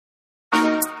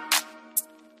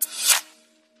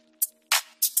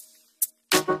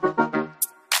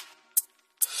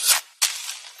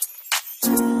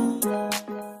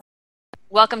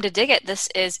Welcome to Dig It. This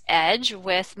is Edge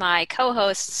with my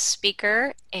co-host,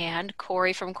 Speaker, and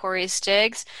Corey from Corey's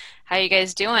Digs. How you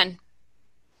guys doing?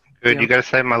 Good. You got to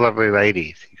say my lovely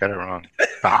ladies. You got it wrong. But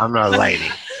I'm not a lady.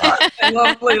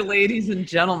 Lovely ladies and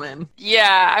gentlemen.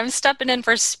 Yeah, I'm stepping in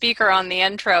for Speaker on the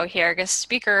intro here because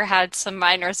Speaker had some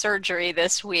minor surgery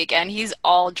this week and he's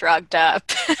all drugged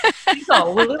up. He's a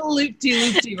little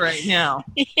loopy right now.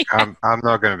 Yeah. I'm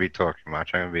not going to be talking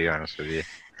much. I'm going to be honest with you.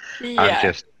 Yeah. I'm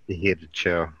just here to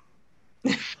chill.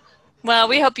 Well,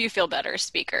 we hope you feel better,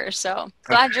 Speaker. So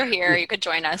glad you're here. You could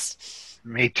join us.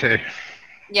 Me too.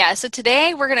 Yeah, so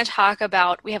today we're going to talk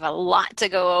about, we have a lot to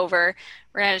go over.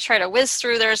 We're going to try to whiz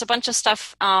through. There's a bunch of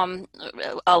stuff,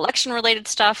 election-related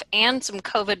stuff and some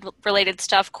COVID-related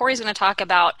stuff. Corey's going to talk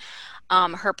about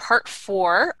her part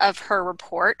 4 of her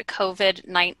report,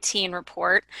 COVID-19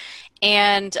 report.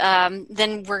 And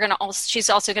then she's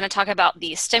also going to talk about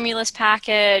the stimulus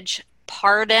package,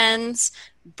 pardons,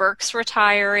 Burke's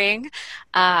retiring.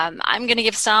 I'm going to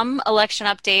give some election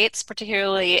updates,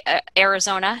 particularly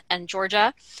Arizona and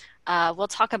Georgia. We'll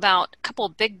talk about a couple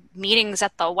of big meetings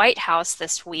at the White House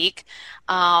this week,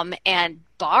 and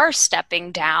Barr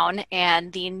stepping down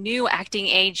and the new acting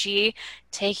AG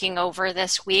taking over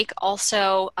this week.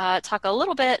 Also talk a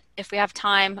little bit, if we have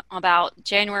time, about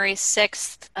January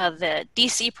 6th, the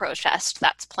DC protest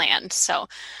that's planned. So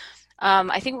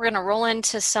I think we're going to roll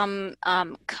into some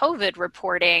COVID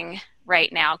reporting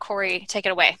right now. Corey, take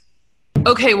it away.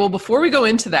 Okay, well, before we go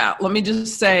into that, let me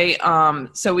just say,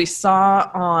 so we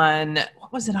saw on,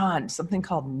 what was it on? Something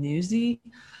called Newsy.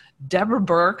 Deborah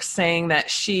Burke saying that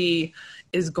she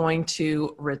is going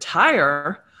to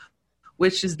retire,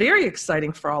 which is very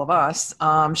exciting for all of us.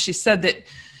 She said that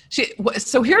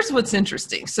so here's what's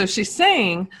interesting. So she's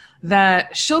saying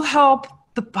that she'll help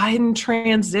the Biden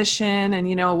transition and,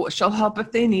 she'll help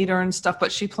if they need her and stuff,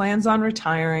 but she plans on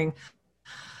retiring.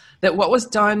 That what was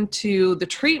done to the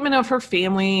treatment of her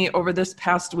family over this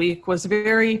past week was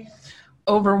very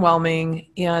overwhelming.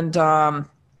 And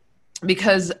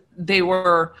because they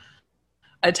were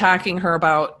attacking her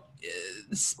about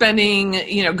spending,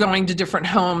 going to different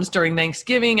homes during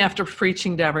Thanksgiving after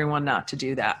preaching to everyone not to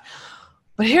do that.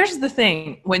 But here's the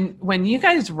thing, when you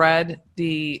guys read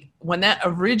when that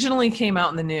originally came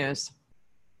out in the news,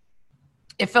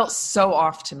 it felt so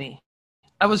off to me.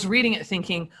 I was reading it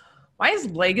thinking, why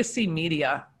is legacy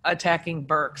media attacking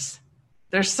Burks?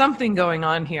 There's something going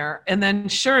on here. And then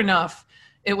sure enough,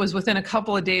 it was within a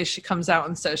couple of days she comes out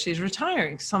and says she's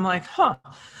retiring. So I'm like,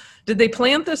 did they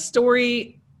plant this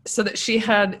story so that she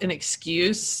had an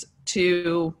excuse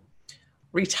to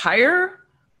retire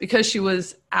because she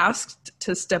was asked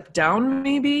to step down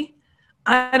maybe?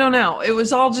 I don't know. It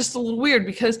was all just a little weird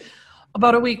because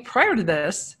about a week prior to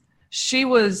this, she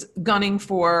was gunning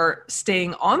for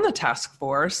staying on the task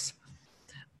force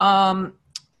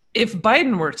if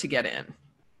Biden were to get in.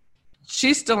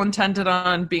 She still intended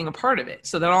on being a part of it.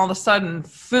 So then all of a sudden,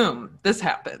 boom, this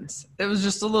happens. It was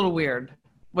just a little weird.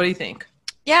 What do you think?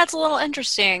 Yeah, it's a little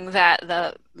interesting that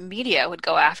the media would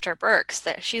go after Burks,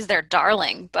 that she's their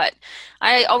darling. But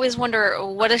I always wonder,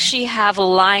 what does she have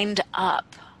lined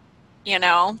up?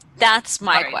 That's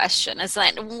my question. It's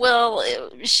like, well,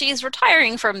 she's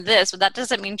retiring from this, but that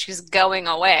doesn't mean she's going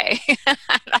away.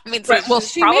 I mean, so right. Well,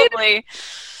 she probably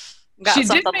got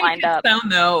something lined up.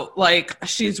 Sound though like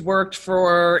she's worked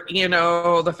for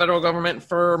the federal government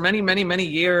for many, many, many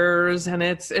years, and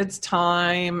it's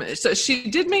time. So she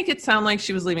did make it sound like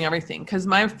she was leaving everything. Because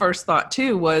my first thought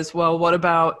too was, well, what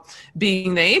about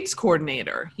being the AIDS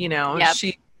coordinator? Yep.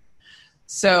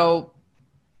 So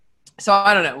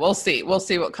I don't know. We'll see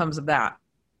what comes of that.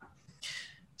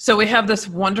 So we have this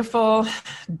wonderful,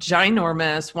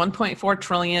 ginormous 1.4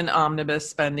 trillion omnibus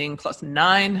spending plus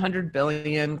 900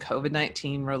 billion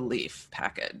COVID-19 relief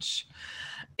package.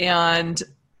 And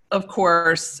of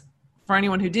course, for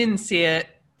anyone who didn't see it,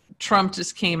 Trump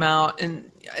just came out,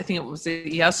 and I think it was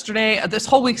yesterday. This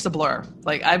whole week's a blur.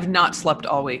 Like, I've not slept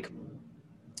all week.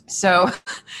 So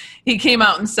he came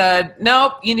out and said,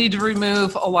 nope, you need to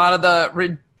remove a lot of the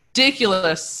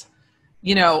ridiculous,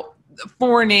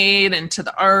 foreign aid and to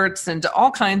the arts and to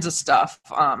all kinds of stuff,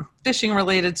 fishing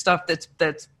related stuff that's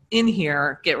in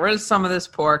here. Get rid of some of this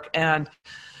pork and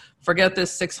forget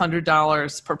this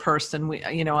 $600 per person.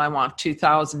 I want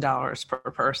 $2,000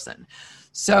 per person.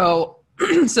 So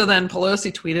then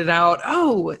Pelosi tweeted out,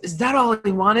 oh, is that all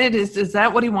he wanted? Is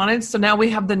that what he wanted? So now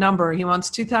we have the number. He wants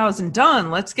 2,000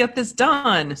 done. Let's get this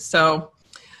done. So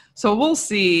we'll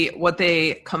see what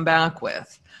they come back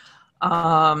with.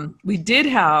 We did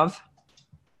have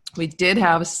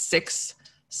 6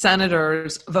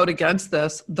 senators vote against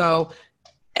this, though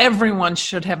everyone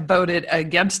should have voted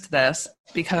against this,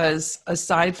 because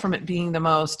aside from it being the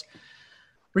most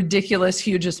ridiculous,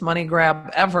 hugest money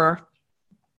grab ever,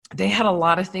 they had a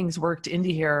lot of things worked into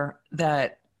here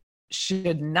that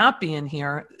should not be in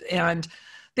here. And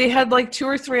they had like 2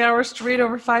 or 3 hours to read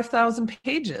over 5,000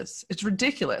 pages. It's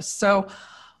ridiculous. So,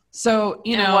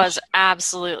 you know. It was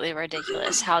absolutely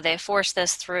ridiculous how they forced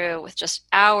this through with just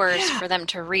hours for them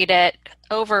to read it,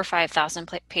 over 5,000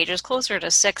 pages, closer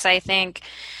to 6, I think.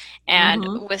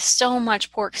 And with so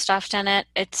much pork stuffed in it,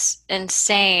 it's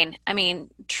insane. I mean,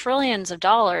 trillions of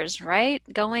dollars, right?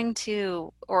 Going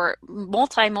to, or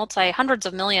multi, hundreds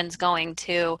of millions going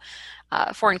to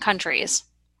foreign countries.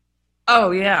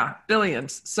 Oh, yeah,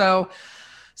 billions. So,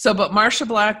 but Marsha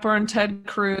Blackburn, Ted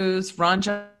Cruz, Ron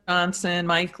Johnson,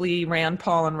 Mike Lee, Rand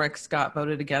Paul, and Rick Scott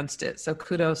voted against it. So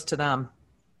kudos to them.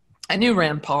 I knew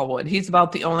Rand Paul would. He's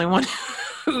about the only one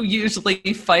who usually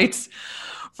fights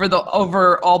for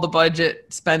over all the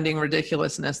budget spending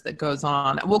ridiculousness that goes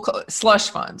on. We'll call it slush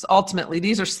funds. Ultimately,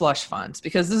 these are slush funds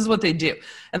because this is what they do.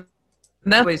 And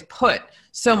that's always put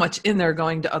so much in there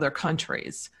going to other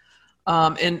countries.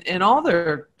 In all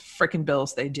their freaking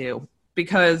bills they do,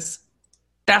 because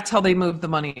that's how they move the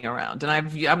money around. And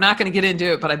I'm not going to get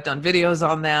into it, but I've done videos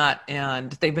on that,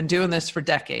 and they've been doing this for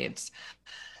decades.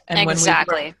 And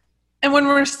exactly. When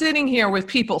we're sitting here with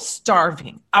people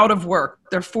starving, out of work,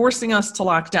 they're forcing us to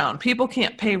lock down. People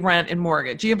can't pay rent and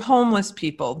mortgage. You have homeless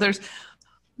people. There's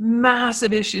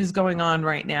massive issues going on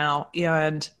right now,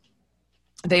 and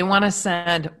they want to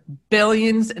send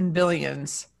billions and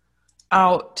billions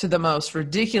out to the most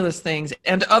ridiculous things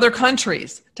and other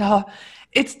countries.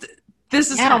 This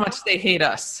is how much they hate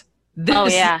us.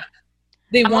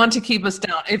 They want to keep us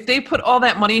down. If they put all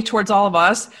that money towards all of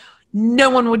us,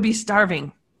 no one would be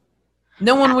starving.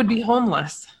 No one would be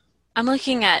homeless. I'm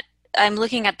looking at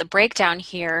the breakdown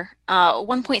here.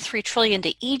 1.3 trillion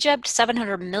to Egypt,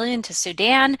 700 million to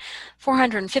Sudan,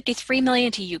 453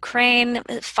 million to Ukraine,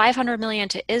 500 million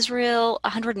to Israel,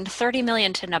 130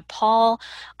 million to Nepal,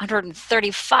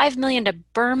 135 million to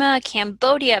Burma,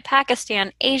 Cambodia,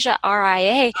 Pakistan, Asia,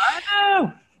 RIA. I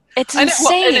know. It's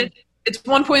insane. Well, it's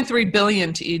 1.3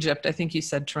 billion to Egypt. I think you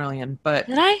said trillion, but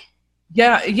did I?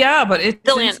 Yeah, but it's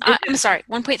billion. I'm sorry,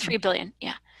 1.3 billion.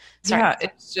 Yeah. Sorry. Yeah,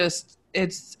 it's just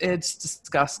it's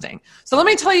disgusting. So let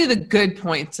me tell you the good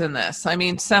points in this. I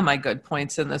mean, semi-good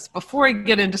points in this before I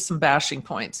get into some bashing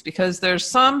points, because there's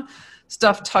some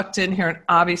stuff tucked in here, and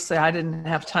obviously I didn't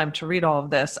have time to read all of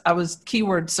this. I was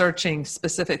keyword searching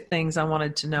specific things I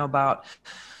wanted to know about.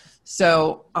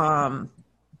 So,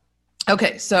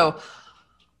 okay, so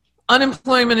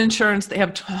unemployment insurance, they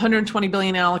have 120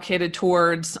 billion allocated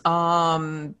towards.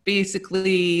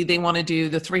 Basically, they want to do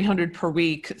the 300 per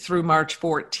week through March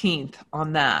 14th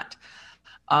on that.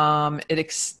 It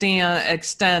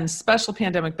extends special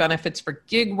pandemic benefits for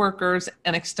gig workers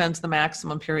and extends the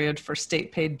maximum period for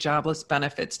state paid jobless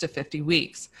benefits to 50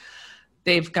 weeks.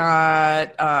 They've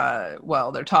got,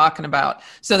 they're talking about,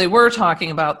 so they were talking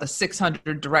about the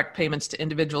 600 direct payments to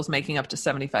individuals making up to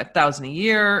 $75,000 a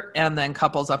year, and then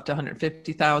couples up to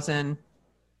 $150,000,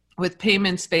 with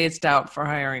payments phased out for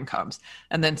higher incomes,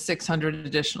 and then 600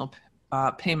 additional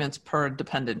payments per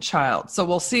dependent child. So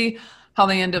we'll see how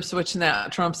they end up switching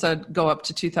that. Trump said go up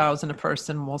to $2,000 a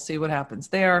person. We'll see what happens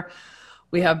there.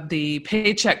 We have the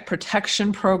Paycheck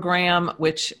Protection Program,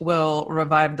 which will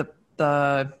revive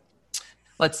the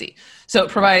let's see. So it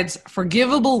provides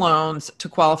forgivable loans to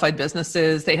qualified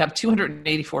businesses. They have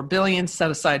 $284 billion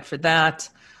set aside for that.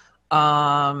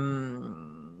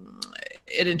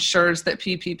 It ensures that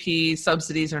PPP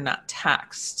subsidies are not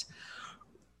taxed.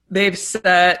 They've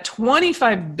set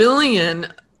 $25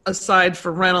 billion aside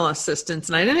for rental assistance,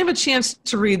 and I didn't have a chance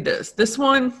to read this. This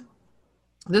one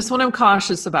I'm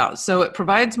cautious about. So it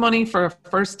provides money for a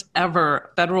first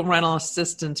ever federal rental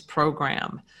assistance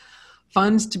program.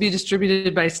 Funds to be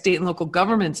distributed by state and local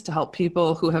governments to help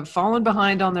people who have fallen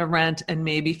behind on their rent and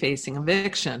may be facing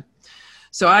eviction.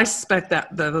 So I suspect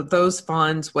that those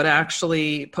funds would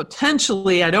actually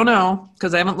potentially, I don't know,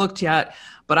 because I haven't looked yet,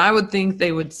 but I would think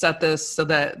they would set this so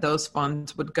that those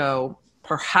funds would go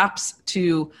perhaps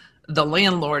to the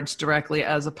landlords directly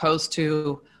as opposed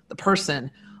to the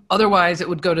person. Otherwise, it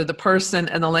would go to the person,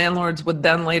 and the landlords would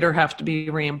then later have to be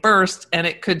reimbursed, and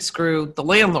it could screw the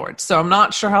landlord. So I'm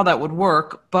not sure how that would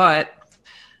work, but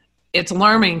it's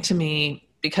alarming to me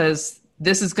because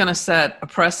this is going to set a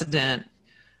precedent,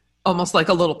 almost like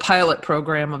a little pilot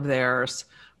program of theirs,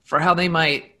 for how they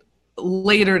might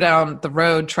later down the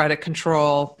road try to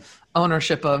control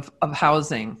ownership of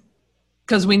housing.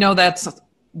 Because we know that's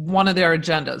one of their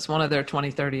agendas, one of their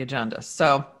 2030 agendas.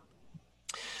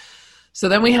 So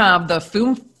then we have the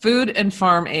food and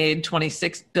farm aid,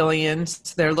 $26 billion.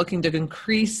 So they're looking to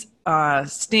increase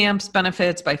stamps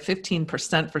benefits by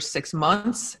 15% for 6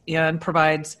 months, and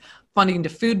provides funding to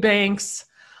food banks,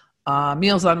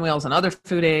 Meals on Wheels, and other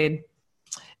food aid.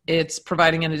 It's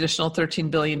providing an additional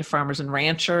 $13 billion to farmers and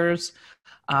ranchers.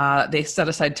 They set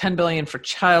aside $10 billion for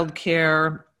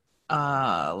childcare.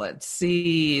 Let's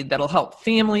see, that'll help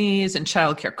families and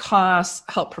childcare costs,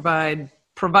 help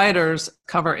providers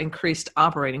cover increased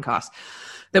operating costs.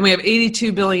 Then we have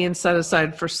 $82 billion set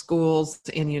aside for schools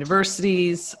and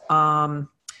universities.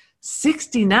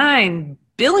 $69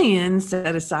 billion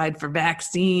set aside for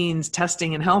vaccines,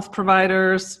 testing, and health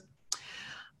providers.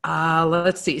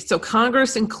 Let's see. So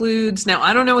Congress includes, now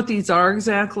I don't know what these are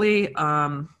exactly.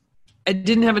 I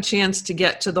didn't have a chance to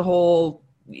get to the whole,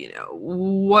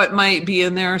 what might be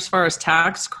in there as far as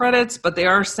tax credits, but they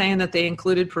are saying that they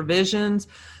included provisions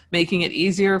making it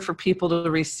easier for people to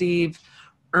receive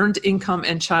earned income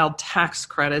and child tax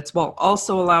credits, while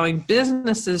also allowing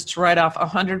businesses to write off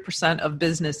 100% of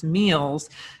business meals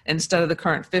instead of the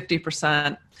current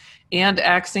 50%, and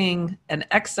axing an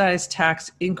excise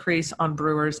tax increase on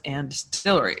brewers and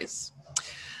distilleries.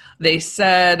 They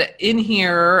said in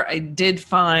here, I did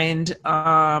find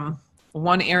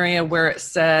one area where it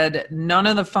said none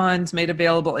of the funds made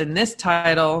available in this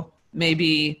title may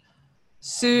be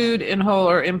sued in whole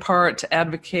or in part to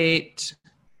advocate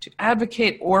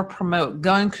or promote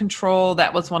gun control.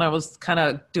 That was when I was kind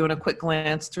of doing a quick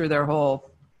glance through their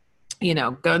whole,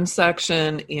 gun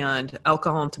section and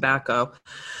alcohol and tobacco.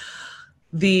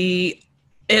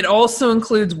 It also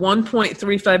includes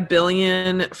 $1.35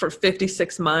 billion for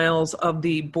 56 miles of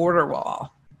the border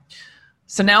wall.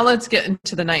 So now let's get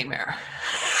into the nightmare.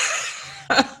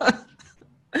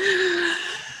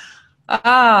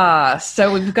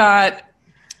 So we've got,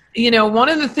 one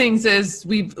of the things is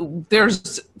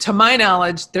to my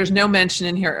knowledge, there's no mention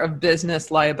in here of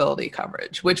business liability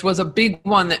coverage, which was a big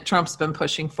one that Trump's been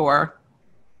pushing for.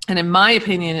 And in my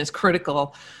opinion is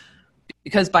critical,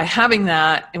 because by having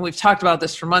that, and we've talked about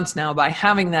this for months now, by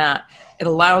having that, it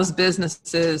allows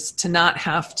businesses to not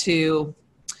have to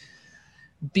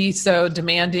be so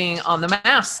demanding on the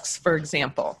masks, for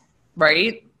example,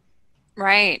 right?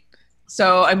 Right.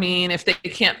 So, if they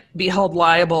can't be held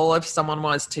liable if someone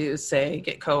was to, say,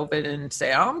 get COVID and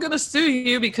say, I'm going to sue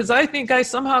you because I think I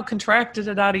somehow contracted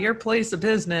it out of your place of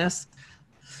business.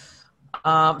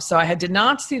 So I did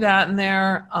not see that in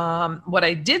there. What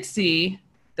I did see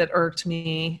that irked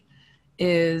me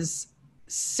is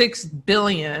 $6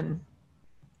 billion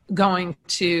going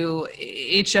to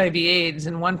HIV/AIDS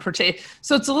in one particular.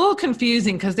 So it's a little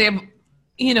confusing because they have,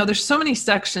 there's so many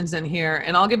sections in here,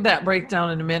 and I'll give that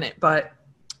breakdown in a minute. But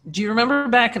do you remember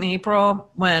back in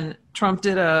April when Trump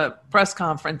did a press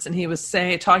conference and he was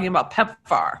talking about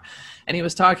PEPFAR, and he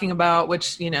was talking about,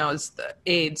 which, is the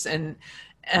AIDS and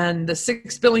the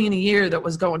 $6 billion a year that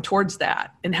was going towards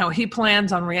that, and how he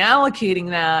plans on reallocating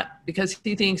that because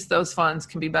he thinks those funds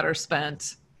can be better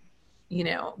spent,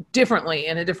 differently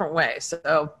in a different way.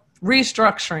 So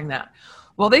restructuring that.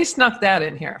 Well, they snuck that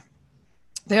in here.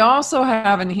 They also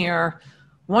have in here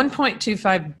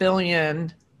 $1.25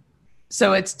 billion.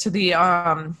 So it's to the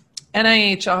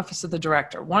NIH Office of the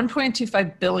Director,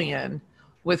 $1.25 billion,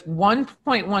 with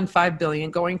 $1.15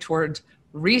 billion going towards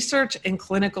research and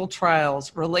clinical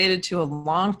trials related to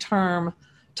long-term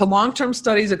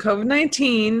studies of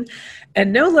COVID-19,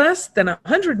 and no less than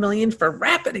 $100 million for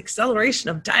rapid acceleration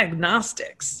of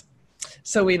diagnostics.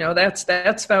 So we know that's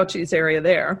Fauci's area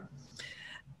there.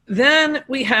 Then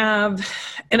we have,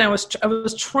 and I was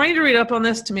trying to read up on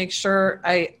this to make sure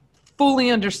I fully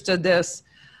understood this.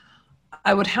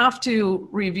 I would have to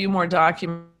review more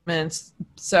documents.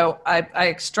 So I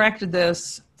extracted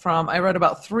this I read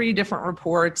about 3 different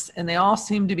reports, and they all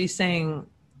seem to be saying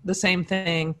the same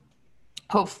thing.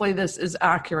 Hopefully this is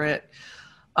accurate.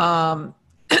 The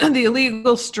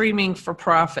illegal streaming for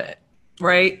profit,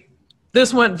 right?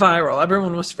 This went viral.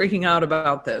 Everyone was freaking out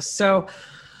about this. So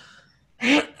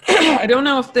I don't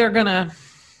know if they're going to,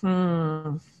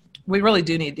 we really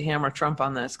do need to hammer Trump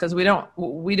on this, because we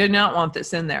do not want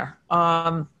this in there.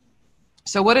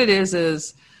 So what it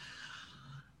is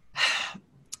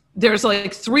there's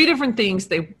like 3 different things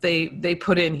they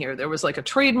put in here. There was like a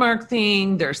trademark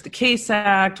thing. There's the Case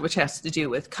Act, which has to do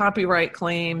with copyright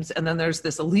claims. And then there's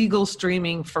this illegal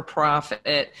streaming for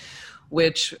profit,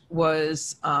 which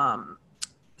was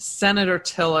Senator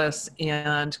Tillis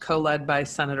and co-led by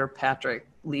Senator Patrick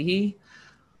Leahy.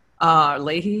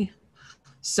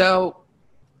 So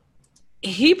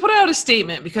he put out a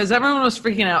statement because everyone was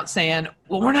freaking out saying,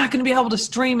 well, we're not going to be able to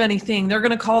stream anything. They're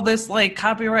going to call this like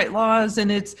copyright laws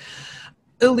and it's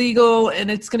illegal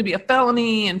and it's going to be a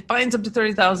felony and fines up to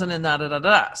 $30,000 and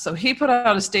da-da-da-da. So he put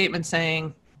out a statement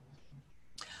saying,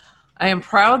 I am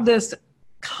proud this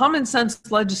common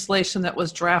sense legislation that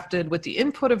was drafted with the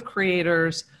input of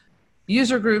creators,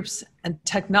 user groups, and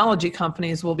technology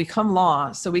companies will become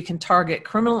law so we can target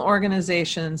criminal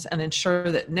organizations and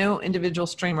ensure that no individual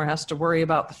streamer has to worry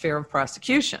about the fear of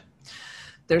prosecution.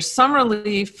 There's some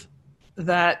relief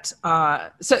that,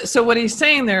 so what he's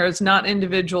saying there is not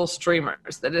individual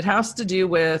streamers, that it has to do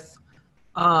with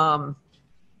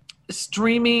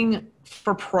streaming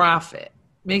for profit,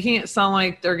 making it sound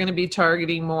like they're going to be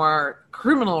targeting more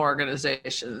criminal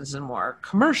organizations and more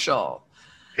commercial.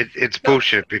 It's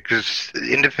bullshit because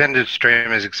independent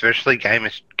streamers, especially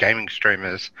gaming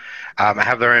streamers,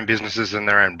 have their own businesses and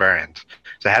their own brands.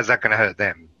 So how's that going to hurt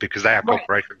them? Because they are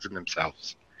corporations in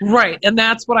themselves. Right, and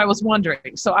that's what I was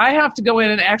wondering. So I have to go in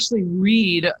and actually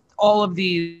read all of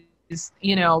these,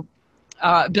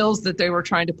 bills that they were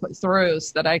trying to put through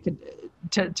so that I could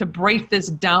to break this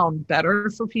down better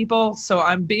for people. So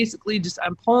I'm basically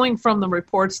I'm pulling from the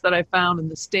reports that I found in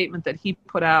the statement that he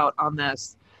put out on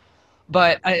this.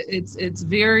 But it's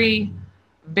very,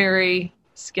 very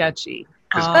sketchy.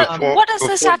 What does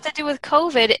this have to do with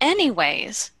COVID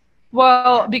anyways?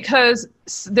 Well, because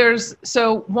there's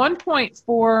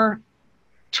 1.4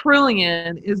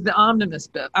 trillion is the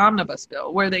omnibus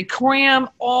bill, where they cram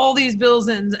all these bills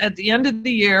in at the end of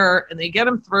the year and they get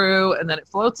them through and then it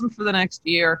floats them for the next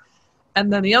year.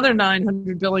 And then the other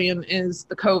 900 billion is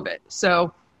the COVID.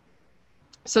 So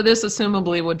this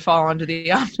assumably would fall under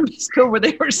the omnibus bill where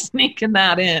they were sneaking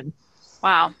that in.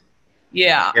 Wow.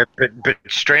 Yeah. Yeah, but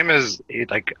streamers,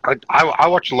 I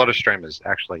watch a lot of streamers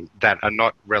actually that are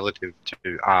not relative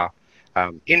to our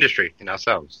industry in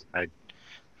ourselves. I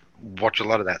watch a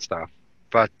lot of that stuff,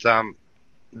 but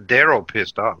they're all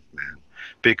pissed off, man,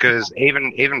 because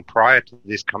even prior to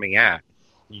this coming out,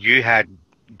 you had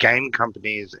game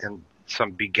companies and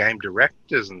some big game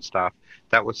directors and stuff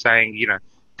that were saying,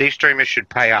 these streamers should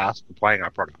pay us for playing our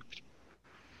product.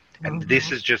 And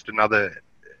this is just another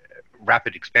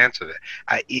rapid expanse of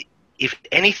it. If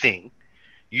anything,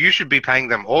 you should be paying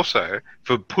them also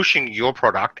for pushing your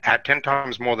product at 10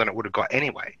 times more than it would have got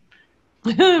anyway.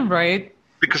 Right.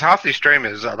 Because half these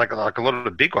streamers, like a lot of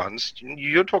the big ones,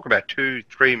 you'll talk about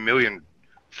 2-3 million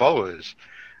followers.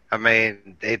 I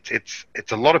mean, it's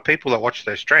a lot of people that watch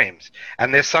those streams.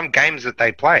 And there's some games that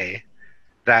they play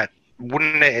that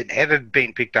wouldn't have ever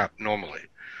been picked up normally.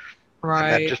 Right.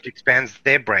 And that just expands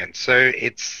their brand. So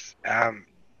it's,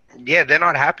 they're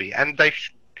not happy. And they,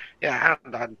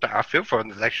 I feel for them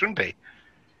that they shouldn't be.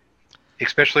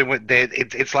 Especially when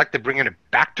it's like they're bringing it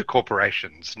back to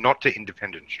corporations, not to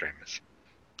independent streamers.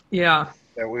 Yeah.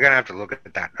 So we're going to have to look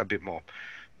at that a bit more.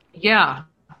 Yeah.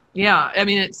 Yeah. I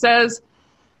mean, it says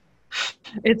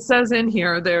in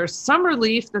here, there's some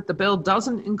relief that the bill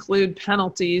doesn't include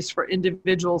penalties for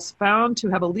individuals found to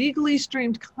have illegally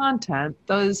streamed content,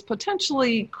 thus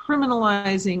potentially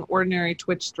criminalizing ordinary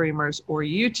Twitch streamers or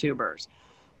YouTubers.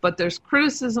 But there's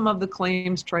criticism of the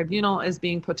claims tribunal as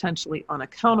being potentially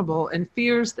unaccountable and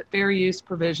fears that fair use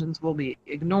provisions will be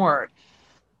ignored.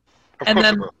 Of course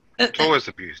it will. It's always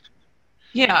abused.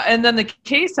 Yeah, and then the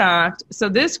CASE Act, so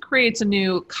this creates a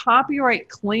new copyright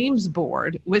claims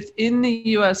board within the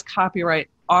U.S. Copyright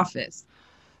Office.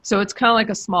 So it's kind of like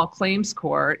a small claims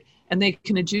court, and they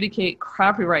can adjudicate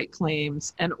copyright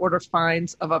claims and order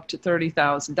fines of up to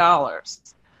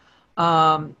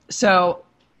 $30,000. So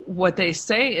what they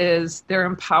say is they're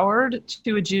empowered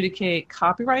to adjudicate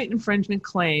copyright infringement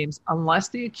claims unless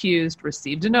the accused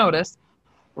received a notice,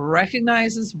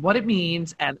 recognizes what it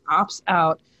means, and opts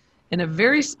out in a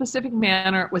very specific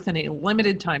manner within a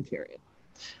limited time period.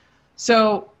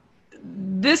 So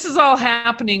this is all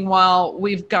happening while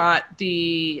we've got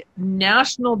the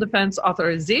National Defense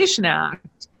Authorization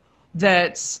Act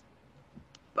that's,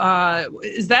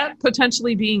 is that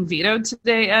potentially being vetoed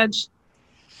today, Edge?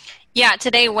 Yeah,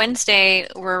 today, Wednesday,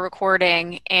 we're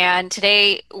recording, and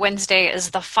today, Wednesday, is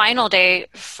the final day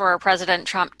for President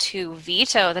Trump to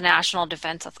veto the National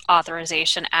Defense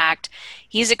Authorization Act.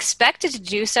 He's expected to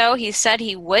do so. He said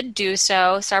he would do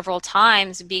so several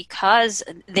times because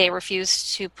they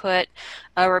refused to put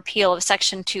a repeal of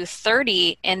Section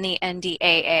 230 in the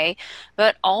NDAA.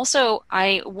 But also,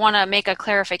 I want to make a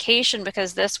clarification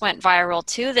because this went viral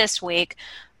too this week.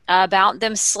 about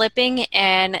them slipping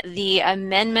in the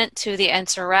amendment to the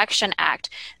Insurrection Act.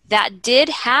 That did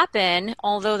happen,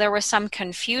 although there was some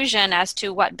confusion as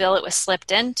to what bill it was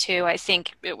slipped into. I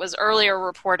think it was earlier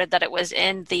reported that it was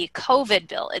in the COVID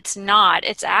bill. It's not.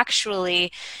 It's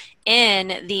actually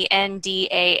in the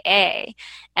NDAA.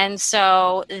 And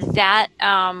so that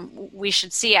we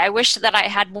should see. I wish that I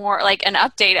had more, like an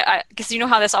update, because you know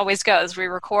how this always goes. We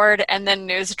record and then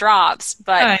news drops.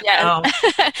 But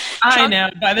I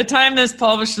know. By the time this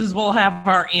publishes, we'll have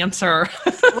our answer.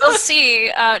 We'll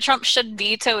see. Trump should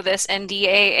veto this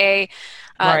NDAA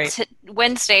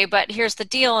Wednesday, but here's the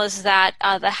deal is that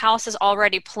the House is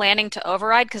already planning to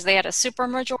override because they had a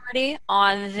supermajority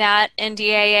on that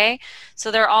NDAA. So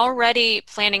they're already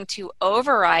planning to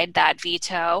override that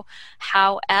veto.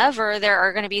 However, there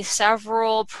are going to be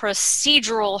several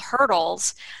procedural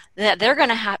hurdles that they're going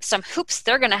to have, some hoops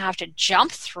they're going to have to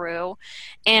jump through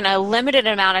in a limited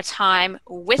amount of time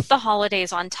with the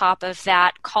holidays on top of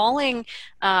that, calling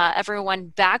everyone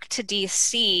back to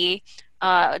D.C.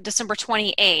 December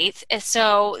 28th.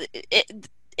 So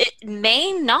it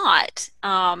may not,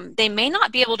 they may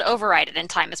not be able to override it in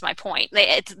time is my point.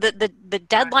 The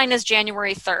deadline is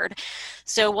January 3rd.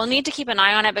 So we'll need to keep an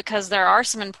eye on it because there are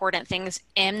some important things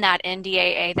in that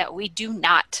NDAA that we do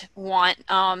not want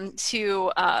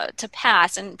to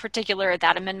pass, in particular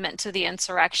that amendment to the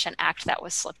Insurrection Act that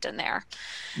was slipped in there.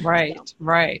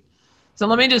 Right. So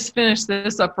let me just finish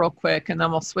this up real quick, and then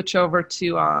we'll switch over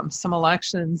to some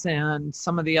elections and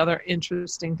some of the other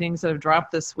interesting things that have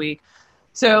dropped this week.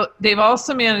 So they've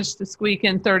also managed to squeak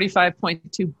in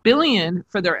 $35.2 billion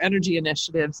for their energy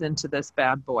initiatives into this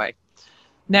bad boy.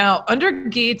 Now, under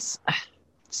Gates,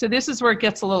 so this is where it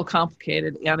gets a little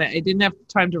complicated, and I didn't have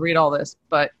time to read all this,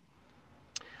 but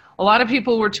a lot of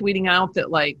people were tweeting out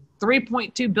that like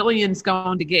 $3.2 billion is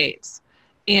going to Gates.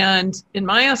 And in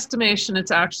my estimation,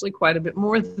 it's actually quite a bit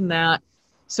more than that.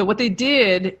 So what they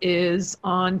did is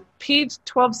on page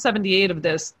 1278 of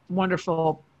this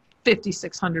wonderful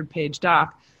 5,600 page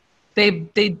doc, they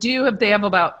have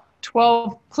about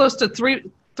 12, close to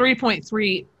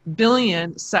 3.3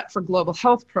 billion set for global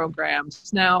health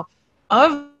programs. Now,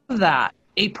 of that,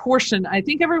 a portion, I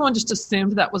think everyone just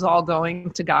assumed that was all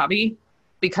going to Gavi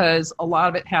because a lot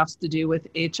of it has to do with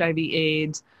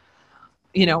HIV/AIDS,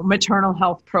 maternal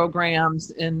health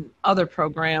programs and other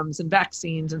programs and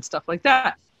vaccines and stuff like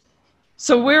that.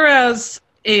 So whereas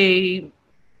a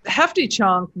hefty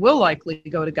chunk will likely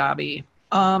go to Gavi,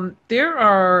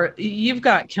 you've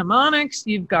got Chemonics,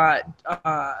 you've got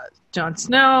John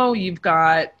Snow, you've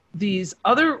got these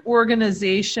other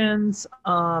organizations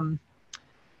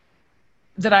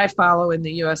that I follow in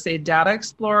the USA Data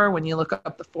Explorer when you look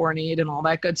up the foreign aid and all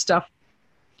that good stuff.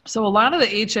 So a lot of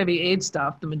the HIV/AIDS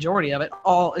stuff, the majority of it,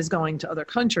 all is going to other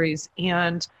countries,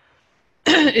 and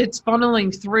it's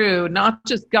funneling through not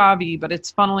just Gavi, but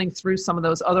it's funneling through some of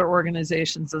those other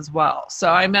organizations as well. So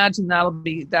I imagine that would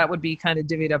be kind of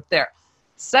divvied up there.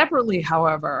 Separately,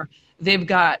 however, they've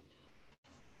got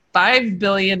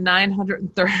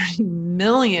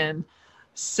 $5,930,000,000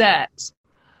 set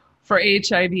for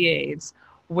HIV/AIDS,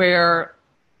 where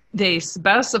they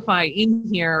specify in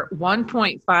here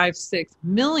 1.56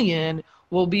 million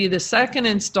will be the second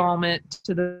installment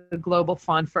to the Global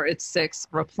Fund for its sixth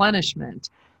replenishment.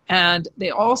 And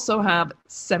they also have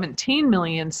 17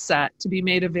 million set to be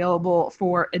made available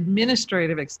for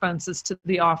administrative expenses to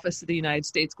the Office of the United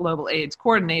States Global AIDS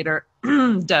Coordinator,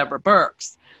 Deborah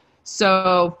Birx.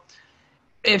 So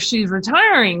if she's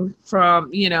retiring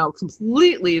from,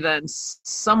 completely, then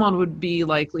someone would be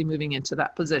likely moving into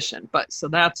that position. But so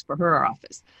that's for her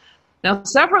office. Now,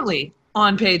 separately,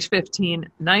 on page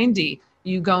 1590,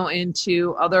 you go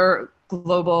into other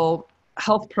global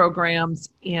health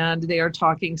programs, and they are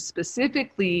talking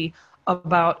specifically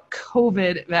about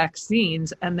COVID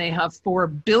vaccines, and they have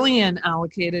 $4 billion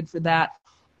allocated for that,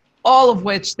 all of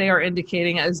which they are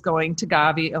indicating is going to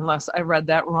Gavi, unless I read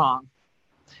that wrong.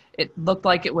 It looked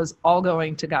like it was all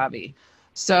going to Gavi.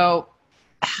 So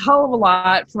a hell of a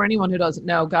lot. For anyone who doesn't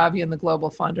know, Gavi and the Global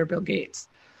Fund are Bill Gates.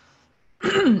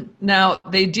 Now,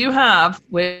 they do have,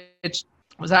 which I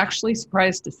was actually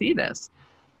surprised to see this,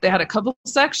 they had a couple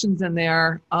sections in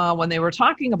there when they were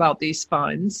talking about these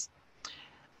funds,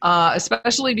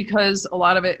 especially because a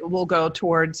lot of it will go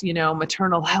towards,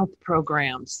 maternal health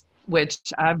programs, which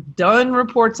I've done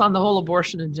reports on the whole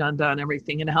abortion agenda and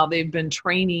everything and how they've been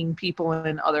training people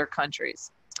in other countries,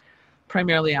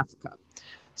 primarily Africa.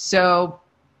 So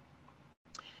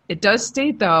it does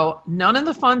state, though, none of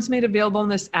the funds made available in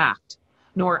this act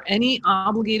nor any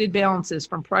obligated balances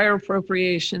from prior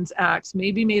appropriations acts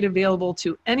may be made available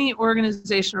to any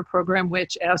organization or program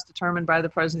which, as determined by the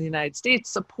President of the United States,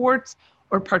 supports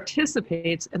or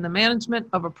participates in the management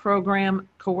of a program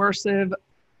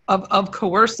of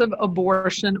coercive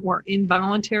abortion or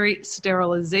involuntary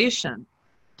sterilization.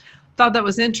 Thought that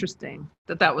was interesting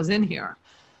that was in here.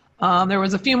 There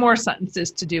was a few more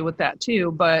sentences to do with that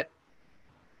too, but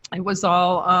it was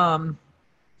all,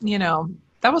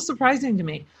 that was surprising to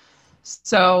me.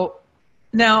 So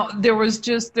now there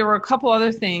were a couple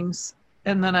other things,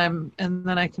 and then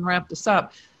I can wrap this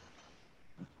up,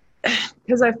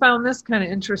 because I found this kind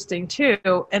of interesting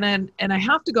too. And I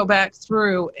have to go back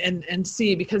through and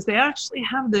see, because they actually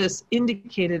have this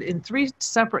indicated in 3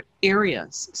 separate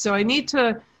areas. So I need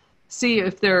to see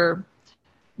if they're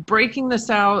breaking this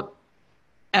out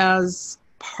as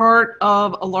part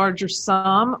of a larger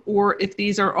sum, or if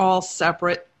these are all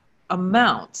separate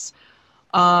amounts.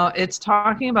 It's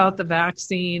talking about the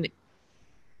Vaccine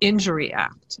Injury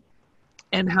Act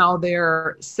and how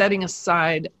they're setting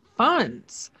aside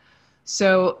funds.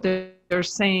 So they're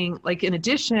saying, like, in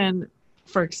addition,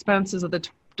 for expenses of the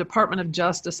Department of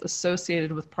Justice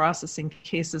associated with processing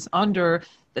cases under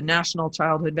the National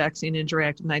Childhood Vaccine Injury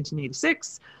Act of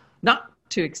 1986, not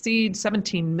to exceed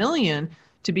 $17 million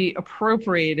to be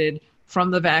appropriated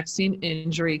from the Vaccine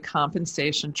Injury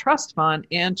Compensation Trust Fund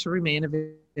and to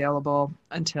remain available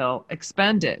until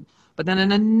expended. But then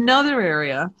in another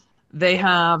area, they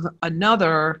have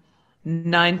another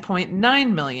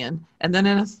 $9.9 million. And then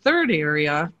in a third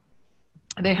area,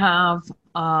 they have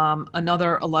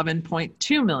another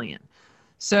 $11.2 million.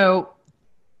 So,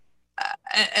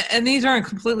 and these are in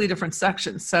completely different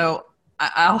sections. So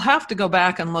I'll have to go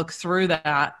back and look through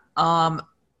that. One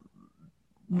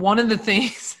of the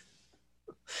things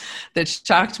that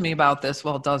shocked me about this,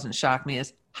 well, it doesn't shock me,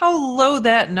 is how low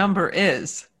that number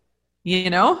is,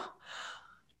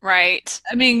 Right.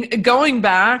 I mean, going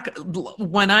back,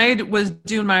 when I was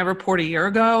doing my report a year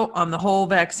ago on the whole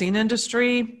vaccine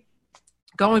industry,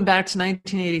 going back to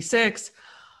 1986,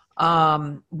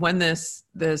 when this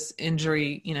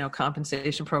injury,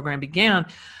 compensation program began,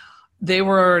 they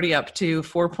were already up to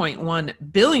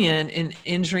 $4.1 billion in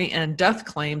injury and death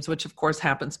claims, which of course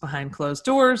happens behind closed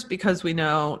doors, because we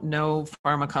know no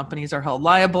pharma companies are held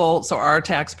liable. So our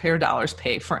taxpayer dollars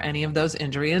pay for any of those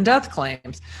injury and death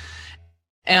claims.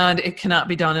 And it cannot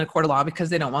be done in a court of law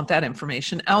because they don't want that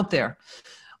information out there.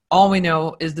 All we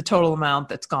know is the total amount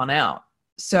that's gone out.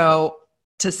 So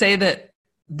to say that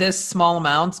this small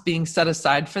amount's being set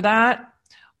aside for that,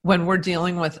 when we're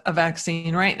dealing with a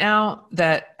vaccine right now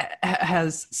that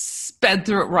has sped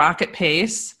through at rocket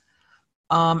pace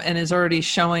and is already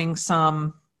showing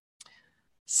some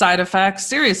side effects,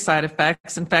 serious side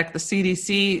effects. In fact, the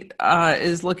CDC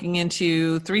is looking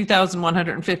into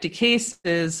 3,150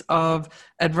 cases of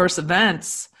adverse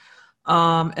events.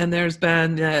 And there's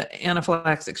been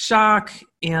anaphylactic shock.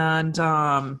 And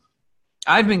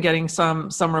I've been getting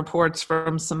some reports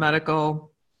from some medical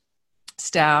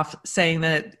staff saying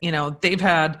that, they've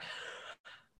had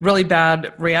really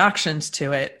bad reactions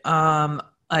to it.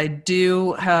 I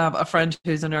do have a friend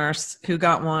who's a nurse who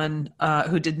got one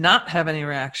who did not have any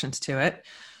reactions to it.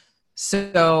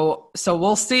 So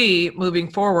we'll see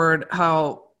moving forward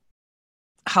how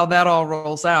that all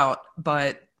rolls out.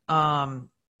 But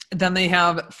then they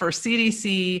have, for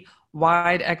CDC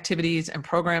wide activities and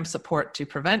program support to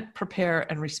prevent, prepare,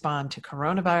 and respond to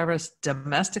coronavirus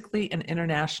domestically and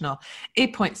international,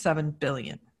 $8.7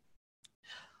 billion.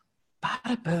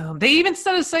 Bada boom. They even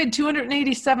set aside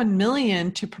 $287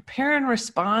 million to prepare and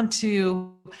respond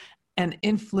to an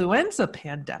influenza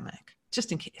pandemic,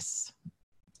 just in case.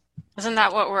 Isn't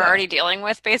that what we're already dealing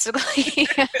with, basically?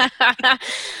 But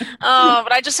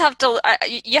I just have to,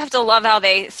 you have to love how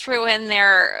they threw in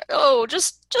there,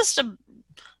 just a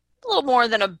little more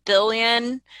than $1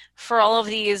 billion for all of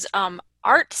these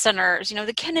art centers,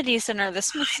 the Kennedy Center, the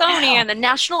Smithsonian, the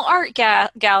National Art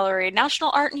Gallery,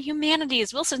 National Art and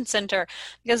Humanities, Wilson Center,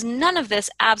 because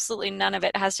absolutely none of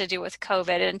it has to do with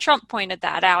COVID. And Trump pointed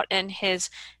that out in his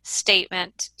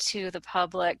statement to the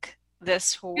public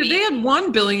this week. Yeah, they had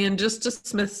 $1 billion just to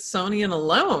Smithsonian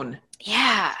alone.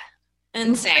 Yeah.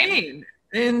 Insane.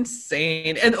 And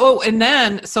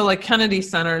then, so like Kennedy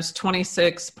Center's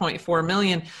 $26.4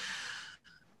 million.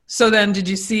 So then did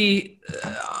you see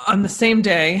on the same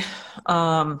day,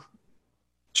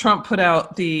 Trump put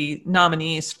out the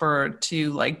nominees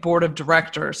to like board of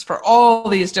directors for all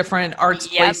these different arts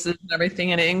Yep. places and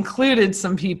everything, and it included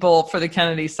some people for the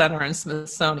Kennedy Center and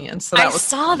Smithsonian. So I that was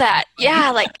saw that.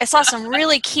 Yeah, like I saw some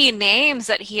really key names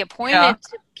that he yeah. appointed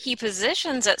to key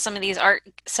positions at some of these art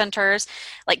centers.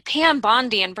 Like Pam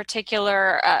Bondi in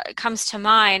particular comes to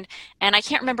mind, and I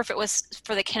can't remember if it was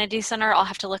for the Kennedy Center. I'll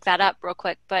have to look that up real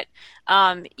quick. But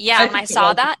yeah, I when I think it saw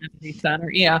was the that, Kennedy Center.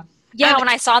 Yeah. yeah, when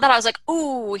I saw that, I was like,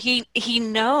 "Ooh, he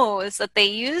knows that they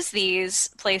use these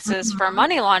places for Mhm.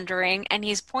 money laundering, and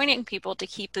he's pointing people to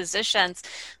key positions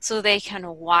so they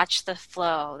can watch the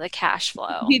flow, the cash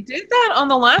flow." He did that on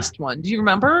the last one. Do you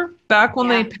remember back when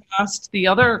Yeah. they passed the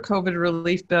other COVID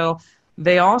relief bill?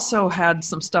 They also had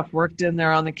some stuff worked in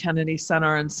there on the Kennedy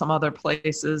Center and some other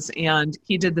places, and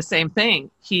he did the same thing.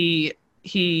 He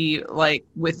like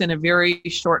within a very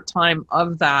short time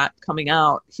of that coming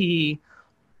out, he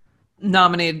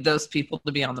nominated those people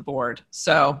to be on the board.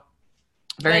 So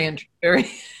Good. very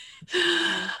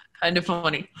kind of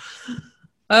funny.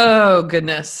 Oh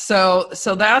goodness. So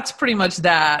that's pretty much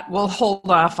that. We'll hold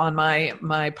off on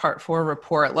my part 4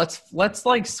 report. Let's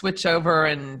like switch over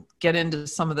and get into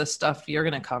some of the stuff you're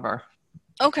going to cover.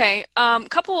 Okay.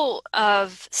 Couple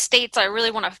of states I really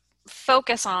want to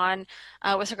focus on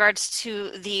with regards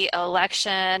to the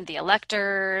election, the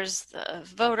electors, the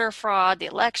voter fraud, the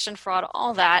election fraud,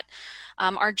 all that.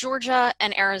 Are Georgia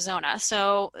and Arizona.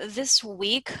 So this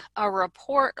week, a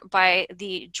report by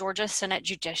the Georgia Senate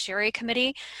Judiciary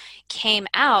Committee came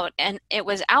out, and it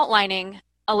was outlining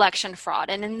election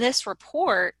fraud. And in this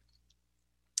report,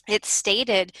 it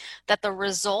stated that the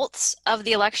results of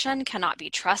the election cannot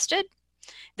be trusted.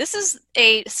 This is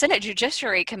a Senate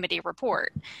Judiciary Committee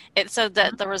report. It said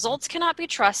that the results cannot be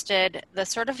trusted, the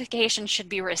certification should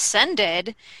be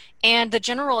rescinded, and the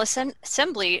General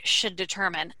Assembly should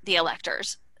determine the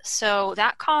electors. So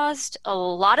that caused a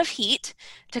lot of heat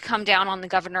to come down on the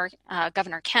Governor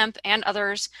Kemp and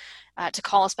others to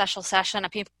call a special session.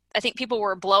 I think people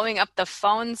were blowing up the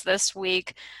phones this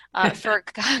week for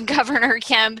Governor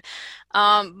Kemp,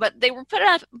 but they were put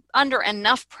under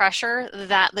enough pressure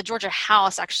that the Georgia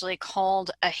House actually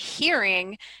called a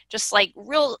hearing, just like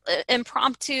real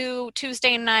impromptu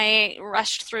Tuesday night,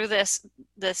 rushed through this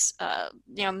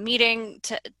meeting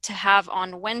to have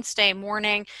on Wednesday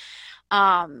morning,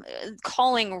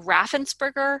 calling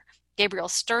Raffensperger, Gabriel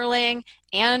Sterling,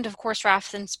 and of course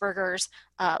Raffensperger's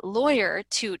lawyer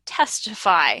to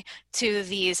testify to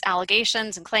these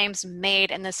allegations and claims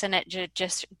made in the Senate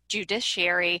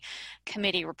Judiciary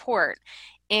Committee report.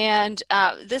 And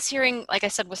this hearing, like I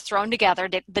said, was thrown together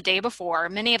the day before.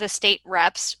 Many of the state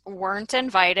reps weren't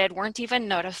invited, weren't even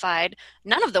notified.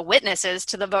 None of the witnesses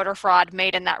to the voter fraud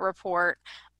made in that report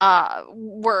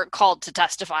were called to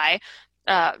testify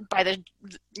by the,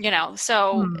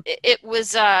 so it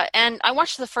was, and I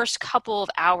watched the first couple of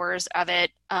hours of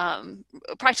it,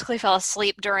 practically fell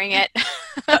asleep during it.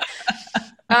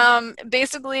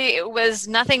 Basically, it was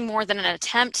nothing more than an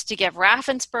attempt to give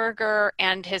Raffensperger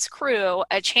and his crew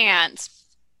a chance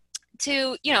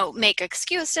to, make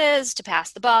excuses, to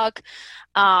pass the buck.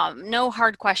 No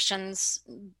hard questions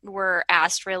were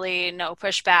asked, really, no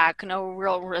pushback, no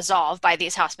real resolve by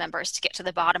these House members to get to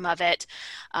the bottom of it.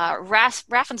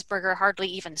 Raffensperger hardly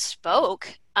even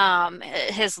spoke.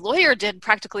 His lawyer did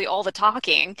practically all the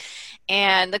talking,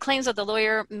 and the claims that the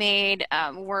lawyer made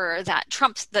were that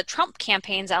the Trump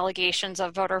campaign's allegations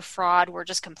of voter fraud were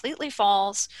just completely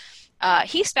false.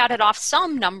 He spouted off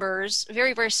some numbers,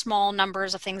 very, very small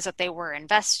numbers of things that they were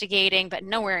investigating, but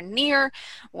nowhere near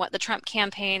what the Trump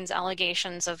campaign's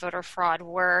allegations of voter fraud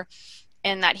were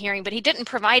in that hearing. But he didn't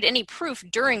provide any proof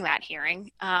during that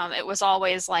hearing. It was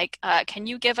always like, can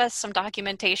you give us some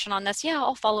documentation on this? Yeah,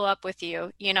 I'll follow up with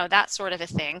you, that sort of a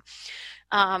thing.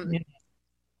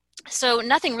 So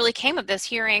nothing really came of this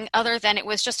hearing other than it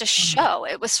was just a show.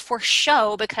 It was for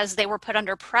show because they were put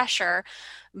under pressure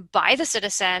by the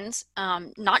citizens,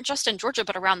 not just in Georgia,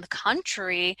 but around the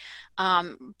country,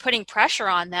 putting pressure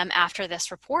on them after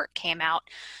this report came out.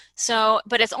 So,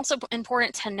 but it's also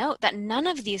important to note that none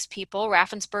of these people,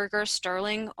 Raffensperger,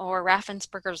 Sterling, or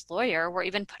Raffensperger's lawyer, were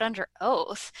even put under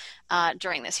oath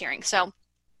during this hearing. So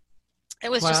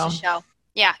it was just a show.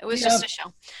 Yeah, it was just a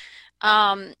show.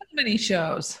 Many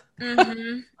shows.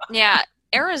 Yeah,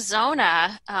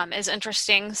 Arizona is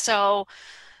interesting. So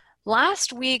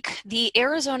last week, the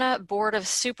Arizona Board of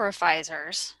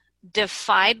Supervisors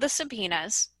defied the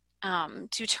subpoenas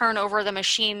to turn over the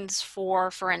machines for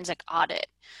forensic audit.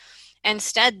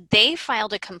 Instead, they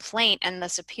filed a complaint in the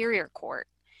Superior Court.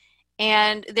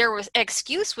 And their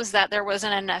excuse was that there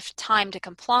wasn't enough time to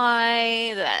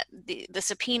comply, that the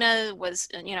subpoena was,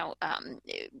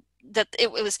 that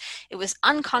it was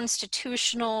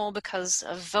unconstitutional because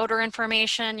of voter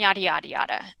information, yada yada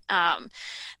yada.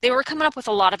 They were coming up with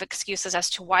a lot of excuses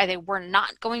as to why they were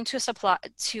not going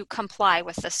to comply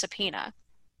with the subpoena.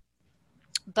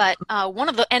 But one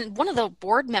of the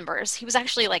board members, he was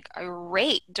actually like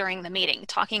irate during the meeting,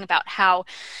 talking about how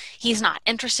he's not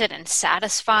interested in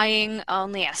satisfying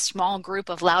only a small group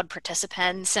of loud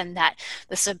participants, and that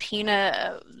the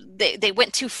subpoena, they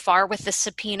went too far with the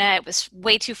subpoena. It was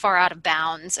way too far out of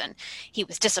bounds, and he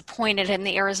was disappointed in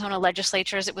the Arizona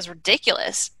legislatures. It was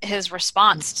ridiculous, his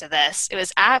response to this. It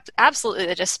was absolutely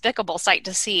a despicable sight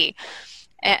to see.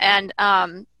 And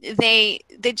they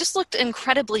just looked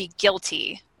incredibly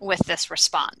guilty with this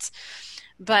response.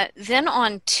 But then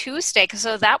on Tuesday,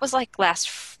 so that was like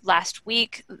last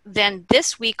week. Then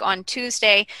this week on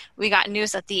Tuesday, we got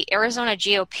news that the Arizona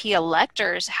GOP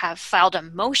electors have filed a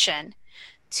motion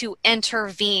to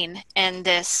intervene in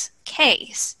this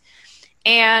case.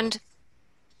 And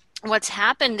what's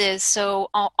happened is,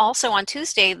 so also on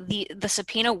Tuesday, the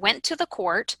subpoena went to the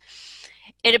court.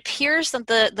 It appears that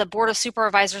the Board of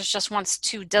Supervisors just wants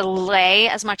to delay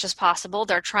as much as possible.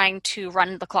 They're trying to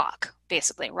run the clock,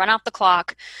 basically, run out the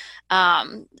clock.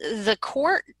 The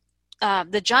court,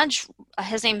 the judge,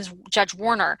 his name is Judge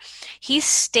Warner, he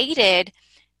stated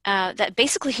that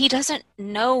basically he doesn't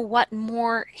know what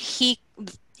more he,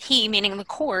 meaning the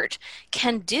court,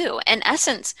 can do. In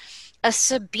essence, a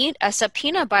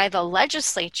subpoena by the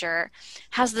legislature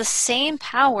has the same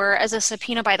power as a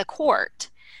subpoena by the court.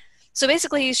 So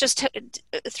basically, he's just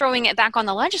throwing it back on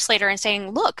the legislator and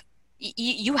saying, look,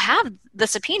 you have the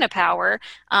subpoena power.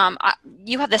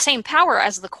 You have the same power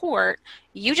as the court.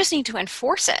 You just need to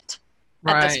enforce it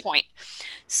at this point.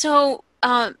 So,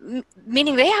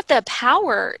 meaning they have the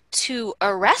power to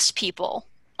arrest people,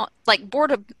 like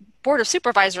Board of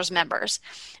Supervisors members,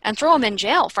 and throw them in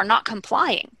jail for not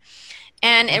complying.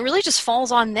 And it really just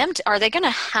falls on them. Are they going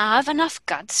to have enough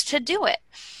guts to do it?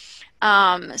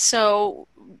 So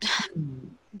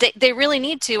they really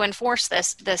need to enforce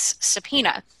this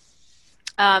subpoena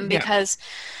because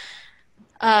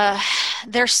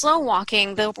they're slow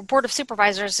walking. The Board of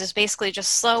Supervisors is basically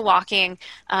just slow walking,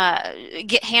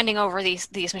 handing over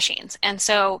these machines. And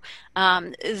so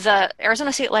the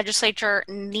Arizona State Legislature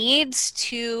needs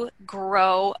to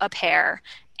grow a pair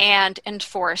and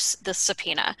enforce the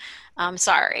subpoena. I'm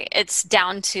sorry, it's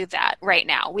down to that right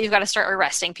now. We've got to start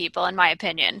arresting people, in my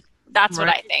opinion. That's what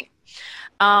I think.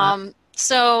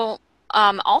 Also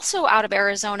out of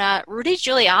Arizona, Rudy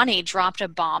Giuliani dropped a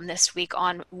bomb this week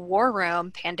on War Room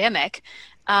Pandemic.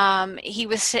 He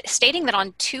was stating that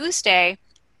on Tuesday,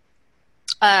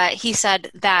 he said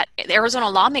that Arizona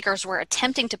lawmakers were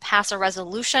attempting to pass a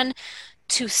resolution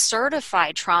to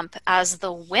certify Trump as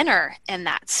the winner in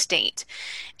that state.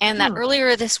 And that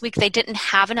earlier this week, they didn't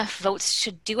have enough votes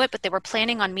to do it, but they were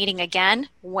planning on meeting again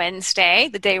Wednesday,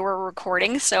 the day we're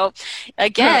recording. So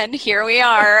again, here we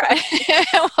are.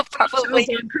 We'll probably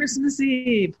on Christmas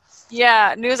Eve.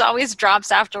 Yeah, news always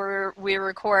drops after we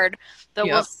record. But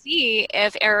we'll see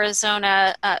if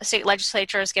Arizona state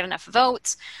legislatures get enough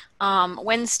votes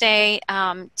Wednesday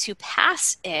to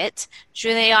pass it.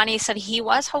 Giuliani said he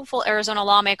was hopeful Arizona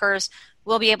lawmakers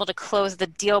will be able to close the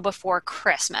deal before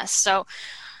Christmas. So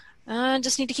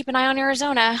just need to keep an eye on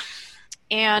Arizona.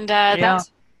 And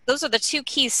those are the two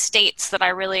key states that I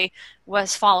really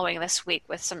was following this week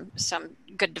with some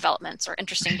good developments or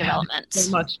interesting developments.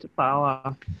 So much to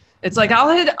follow. It's like I'll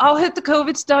hit the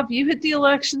COVID stuff, you hit the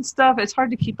election stuff. It's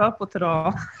hard to keep up with it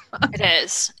all. It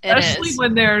is. Especially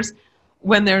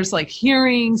when there's like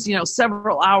hearings,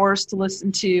 several hours to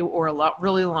listen to, or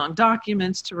really long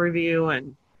documents to review.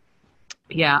 And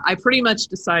I pretty much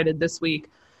decided this week,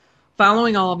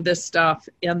 following all of this stuff,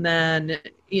 and then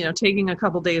taking a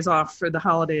couple days off for the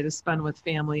holiday to spend with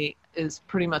family is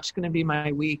pretty much going to be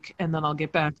my week. And then I'll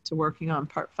get back to working on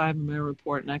part 5 of my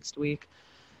report next week,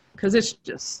 because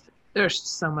there's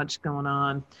so much going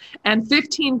on. And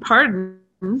 15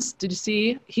 pardons. Did you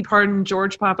see? He pardoned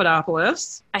George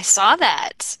Papadopoulos. I saw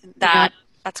that.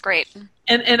 That's great.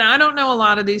 And I don't know a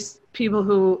lot of these people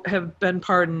who have been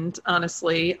pardoned,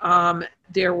 honestly.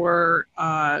 There were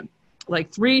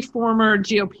 3 former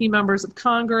GOP members of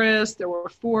Congress. There were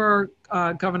 4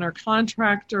 governor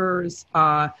contractors.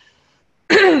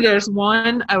 There's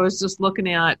one I was just looking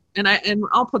at, and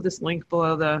I'll put this link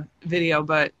below the video,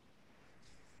 but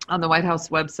on the White House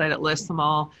website, it lists them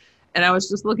all. And I was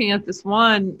just looking at this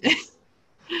one.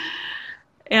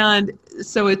 And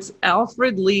so it's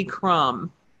Alfred Lee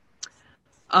Crum.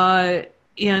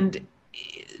 And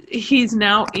He's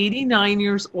now 89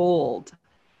 years old,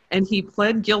 and he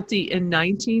pled guilty in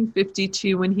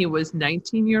 1952 when he was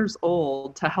 19 years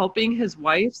old to helping his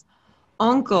wife's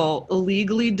uncle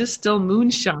illegally distill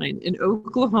moonshine in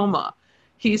Oklahoma.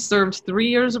 He served 3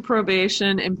 years of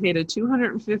probation and paid a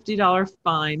 $250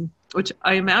 fine, which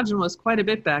I imagine was quite a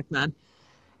bit back then,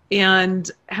 and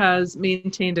has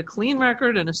maintained a clean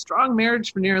record and a strong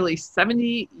marriage for nearly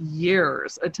 70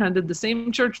 years, attended the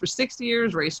same church for 60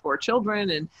 years, raised 4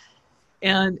 children.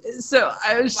 And so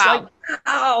I was like,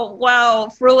 oh, wow,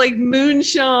 for like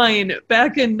moonshine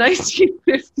back in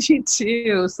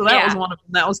 1952. So that was one of them.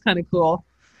 That was kind of cool.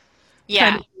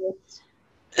 Yeah.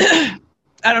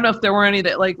 I don't know if there were any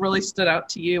that like really stood out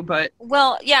to you, but.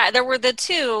 Well, yeah, there were the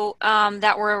 2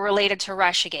 that were related to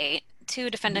Russiagate.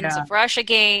 2 defendants of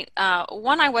Russiagate.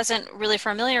 One, I wasn't really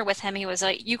familiar with him. He was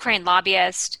a Ukraine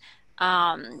lobbyist.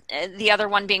 The other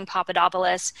one being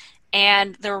Papadopoulos.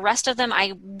 And the rest of them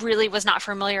I really was not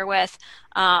familiar with,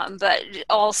 but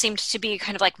all seemed to be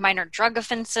kind of like minor drug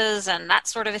offenses and that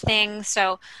sort of a thing.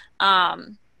 So,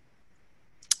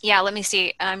 let me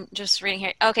see. I'm just reading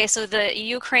here. Okay, so the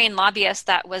Ukraine lobbyist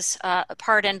that was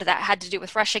pardoned that had to do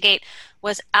with Russiagate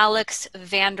was Alex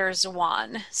van der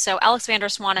Zwaan. So Alex van der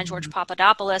Zwaan and George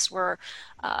Papadopoulos were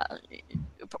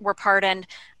pardoned.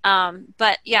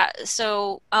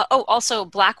 Also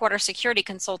Blackwater Security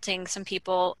Consulting, some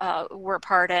people were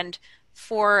pardoned.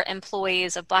 4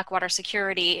 employees of Blackwater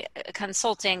Security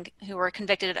Consulting who were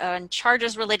convicted on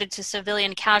charges related to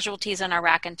civilian casualties in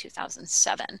Iraq in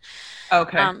 2007.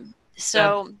 Okay.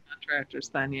 So contractors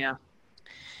then, yeah.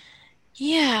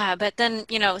 Yeah, but then,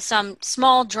 some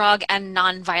small drug and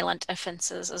non-violent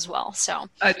offenses as well. So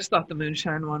I just thought the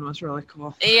moonshine one was really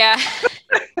cool. Yeah.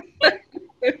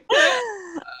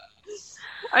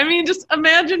 I mean, just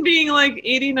imagine being like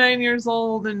 89 years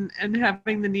old and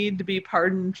having the need to be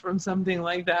pardoned from something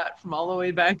like that from all the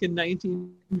way back in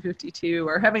 1952,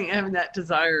 or having that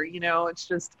desire, it's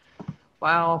just,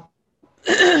 wow.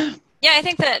 Yeah, I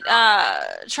think that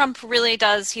Trump really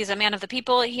does. He's a man of the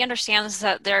people. He understands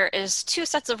that there is 2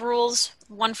 sets of rules,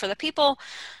 one for the people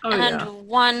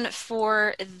one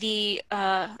for the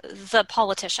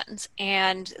politicians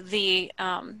and the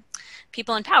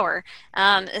people in power.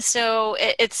 So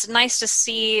it's nice to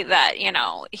see that,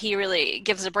 he really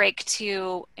gives a break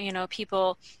to,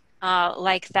 people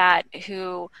like that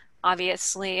who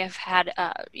obviously have had,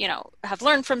 have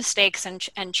learned from mistakes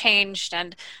and changed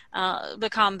and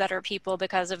become better people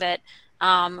because of it.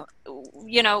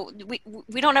 We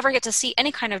don't ever get to see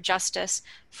any kind of justice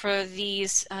for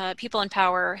these people in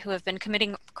power who have been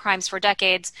committing crimes for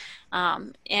decades.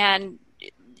 It's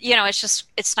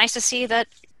nice to see that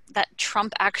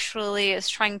Trump actually is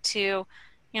trying to,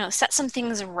 set some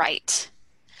things right.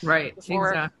 Right,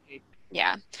 exactly.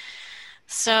 Yeah.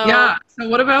 So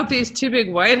what about these 2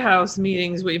 big White House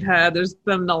meetings we've had? There's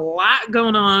been a lot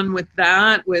going on with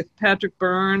that, with Patrick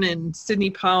Byrne and Sidney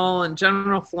Powell and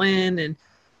General Flynn, and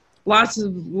lots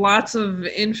of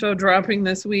info dropping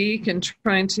this week, and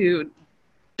trying to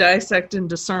dissect and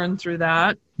discern through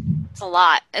that. It's a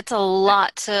lot. It's a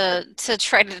lot to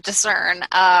try to discern.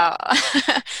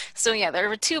 So there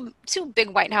were two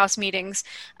big White House meetings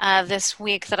this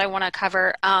week that I want to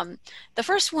cover. The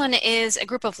first one is a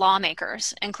group of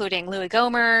lawmakers, including Louis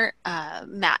Gohmert,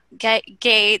 Matt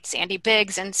Gaetz, Andy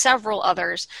Biggs, and several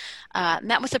others,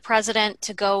 met with the president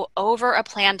to go over a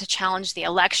plan to challenge the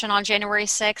election on January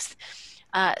 6th.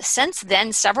 Since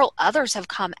then, several others have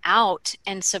come out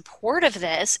in support of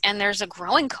this, and there's a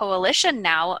growing coalition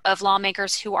now of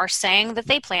lawmakers who are saying that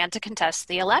they plan to contest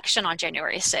the election on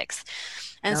January 6th.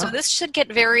 And so this should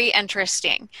get very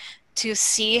interesting to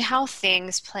see how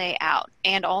things play out,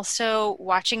 and also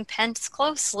watching Pence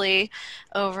closely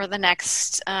over the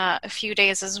next few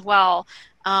days as well,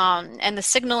 and the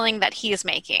signaling that he is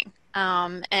making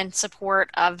in support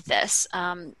of this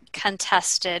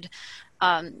contested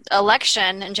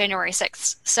election in January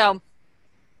 6th. So,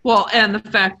 well, and the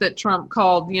fact that Trump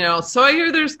called, so I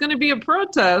hear there's going to be a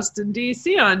protest in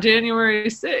D.C. on January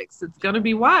 6th. It's going to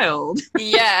be wild.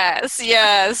 Yes,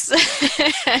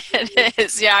 it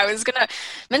is. Yeah, I was going to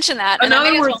mention that. In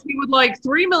other words, he would like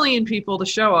 3 million people to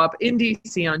show up in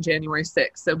D.C. on January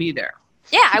 6th, so be there.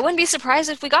 Yeah, I wouldn't be surprised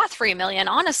if we got 3 million,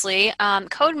 honestly.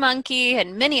 Code Monkey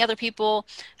and many other people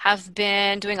have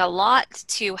been doing a lot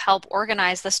to help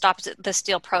organize the Stop the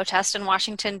Steal protest in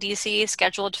Washington, D.C.,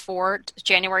 scheduled for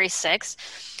January 6th.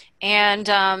 And,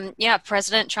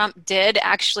 President Trump did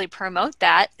actually promote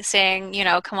that, saying,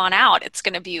 come on out. It's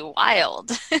going to be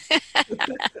wild.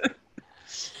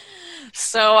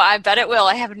 So I bet it will.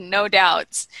 I have no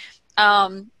doubts.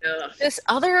 Yeah. This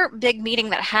other big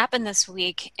meeting that happened this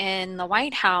week in the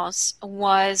White House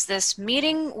was this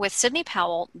meeting with Sidney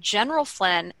Powell, General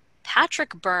Flynn,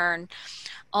 Patrick Byrne,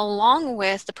 along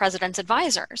with the president's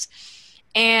advisors.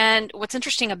 And what's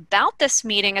interesting about this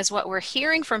meeting is what we're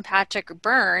hearing from Patrick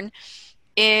Byrne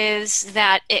is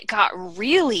that it got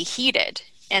really heated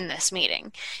in this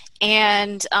meeting,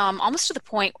 and almost to the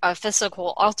point of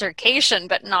physical altercation,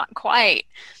 but not quite.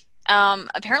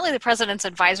 Apparently, the president's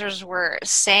advisors were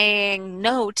saying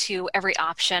no to every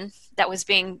option that was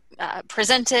being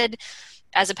presented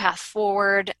as a path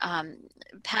forward.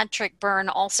 Patrick Byrne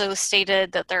also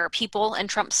stated that there are people in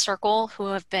Trump's circle who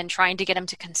have been trying to get him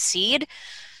to concede.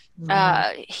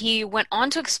 He went on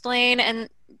to explain in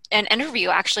an interview,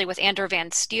 actually, with Andrew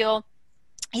Van Steele.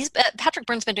 Patrick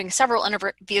Byrne's been doing several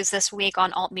interviews this week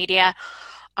on Alt Media.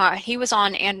 He was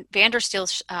on Van der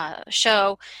Steele's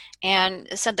show and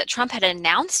said that Trump had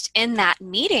announced in that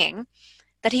meeting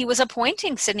that he was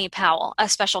appointing Sidney Powell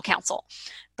as special counsel.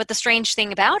 But the strange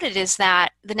thing about it is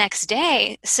that the next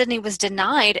day, Sidney was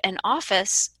denied an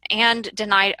office and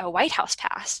denied a White House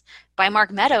pass by Mark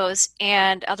Meadows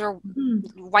and other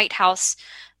White House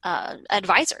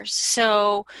advisors.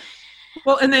 So,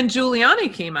 well, and then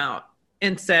Giuliani came out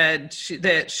and said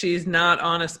that she's not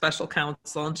on a special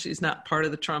counsel and she's not part of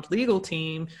the Trump legal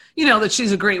team. You know, that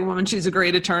she's a great woman, she's a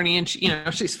great attorney, and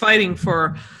she's fighting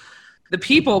for the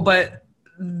people. But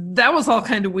that was all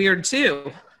kind of weird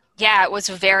too. Yeah, it was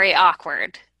very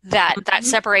awkward. That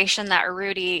separation that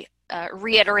Rudy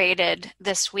reiterated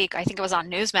this week. I think it was on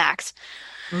Newsmax.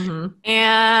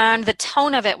 And the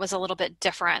tone of it was a little bit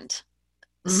different.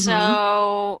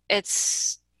 So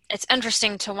it's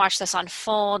interesting to watch this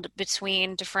unfold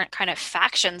between different kind of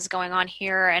factions going on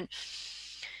here, and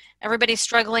everybody's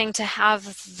struggling to have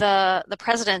the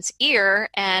president's ear,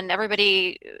 and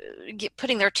everybody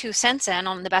putting their 2 cents in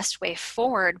on the best way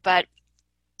forward. But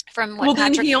from what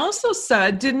then he also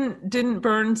said, didn't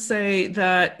Byrne say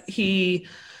that they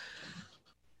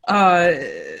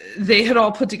had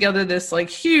all put together this like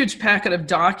huge packet of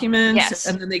documents,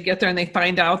 and then they get there and they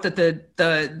find out that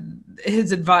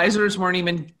his advisors weren't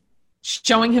even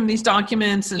showing him these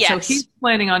documents, and so he's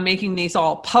planning on making these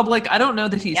all public. I don't know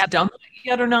that he's done that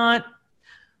yet or not,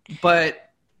 but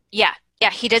yeah,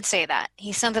 he did say that.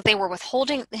 He said that they were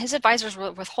his advisors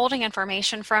were withholding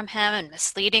information from him and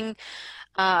misleading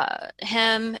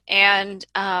him, and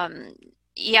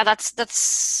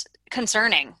that's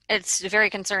concerning. It's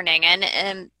very concerning,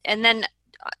 and then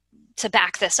to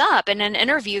back this up, in an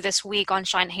interview this week on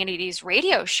Sean Hannity's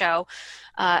radio show,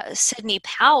 Sidney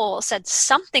Powell said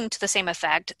something to the same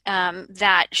effect,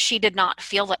 that she did not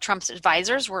feel that Trump's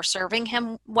advisors were serving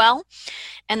him well,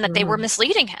 and that they were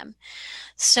misleading him.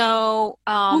 So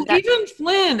even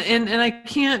Flynn,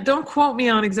 and don't quote me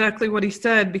on exactly what he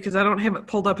said because I don't have it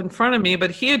pulled up in front of me, but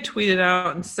he had tweeted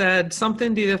out and said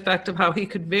something to the effect of how he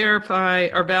could verify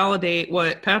or validate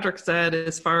what Patrick said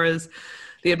as far as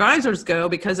the advisors go,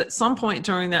 because at some point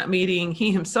during that meeting,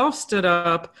 he himself stood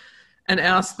up and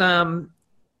asked them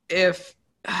if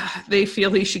they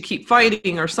feel he should keep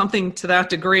fighting or something to that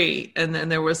degree. And then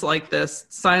there was like this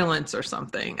silence or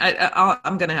something.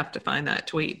 I'm going to have to find that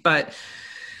tweet. But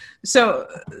so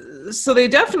they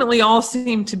definitely all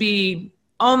seem to be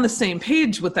on the same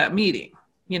page with that meeting,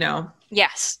 you know?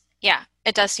 Yes. Yeah,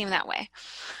 it does seem that way.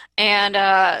 And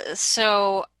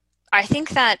so I think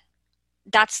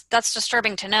that's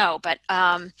disturbing to know. But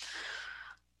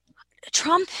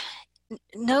Trump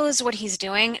knows what he's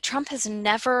doing. Trump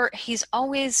he's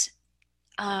always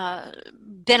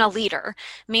been a leader,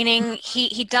 meaning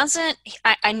he doesn't,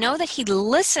 I know that he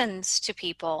listens to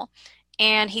people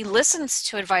and he listens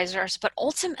to advisors, but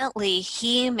ultimately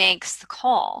he makes the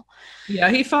call.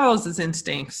 Yeah, he follows his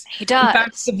instincts. He does. In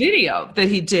fact, the video that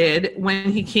he did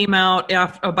when he came out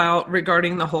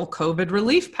regarding the whole COVID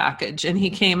relief package, and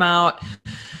he came out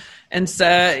and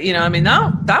said,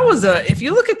 that was if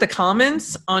you look at the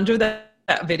comments under that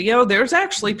video, there's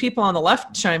actually people on the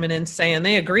left chiming in saying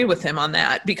they agree with him on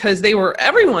that, because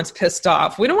everyone's pissed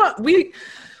off. We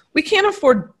can't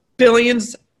afford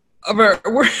billions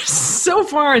we're so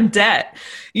far in debt.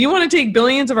 You want to take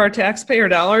billions of our taxpayer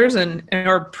dollars and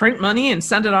or print money and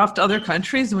send it off to other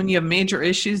countries when you have major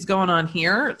issues going on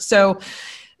here. So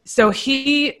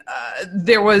he,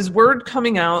 there was word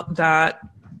coming out that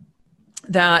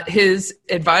his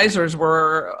advisors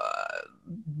were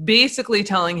basically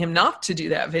telling him not to do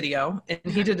that video, and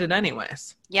he did it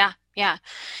anyways. Yeah.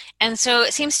 And so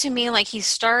it seems to me like he's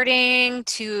starting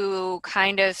to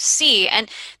kind of see, and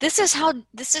this is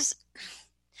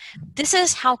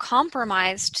how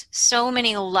compromised so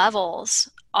many levels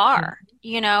are.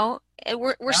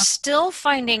 We're still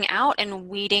finding out and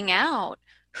weeding out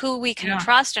who we can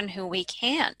trust and who we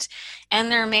can't.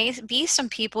 And there may be some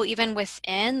people even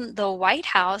within the White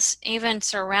House, even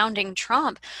surrounding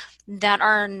Trump, that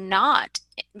are not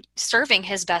serving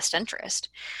his best interest.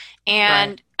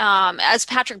 And as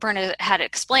Patrick Byrne had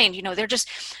explained,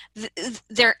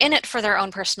 they're in it for their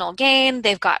own personal gain.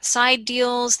 They've got side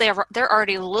deals. They're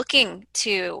already looking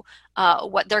to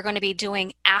what they're going to be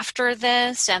doing after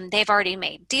this, and they've already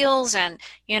made deals, and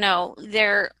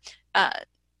they're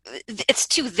it's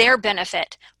to their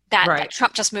benefit that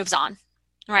Trump just moves on,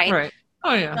 right? Right.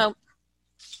 Oh yeah. So,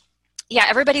 yeah,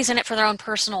 everybody's in it for their own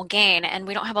personal gain, and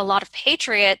we don't have a lot of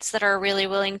patriots that are really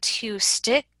willing to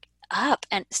stand up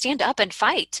and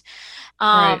fight.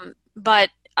 But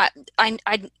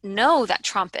I know that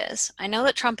Trump is. I know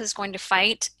that Trump is going to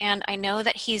fight, and I know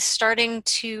that he's starting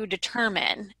to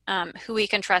determine who he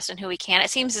can trust and who he can't.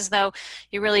 It seems as though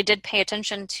he really did pay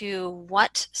attention to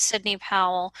what Sidney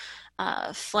Powell,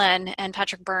 Flynn, and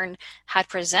Patrick Byrne had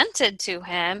presented to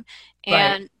him.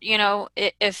 And,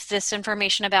 if this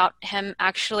information about him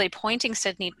actually appointing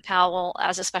Sidney Powell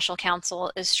as a special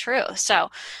counsel is true. So,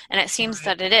 and it seems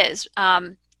that it is.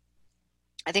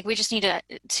 I think we just need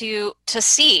to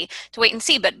wait and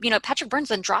see. But Patrick Byrne's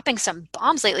been dropping some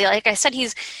bombs lately. Like I said,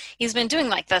 he's been doing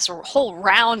like this whole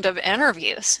round of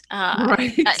interviews.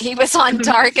 He was on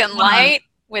Dark and Light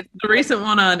with the recent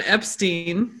one on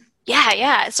Epstein.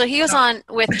 Yeah. So he was on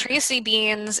with Tracy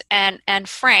Beans and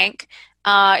Frank.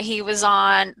 He was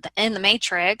on in The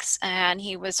Matrix, and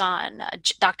he was on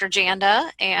Dr.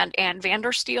 Janda and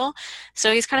Vandersteel.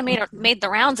 So he's kind of made the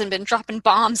rounds and been dropping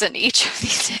bombs in each of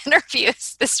these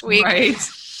interviews this week. Right.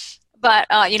 But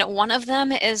one of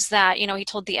them is that he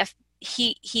told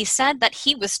he said that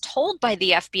he was told by the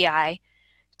FBI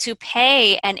to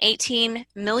pay an $18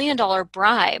 million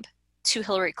bribe to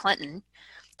Hillary Clinton.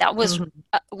 That was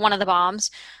one of the bombs.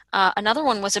 Another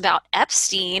one was about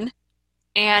Epstein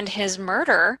and his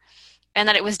murder, and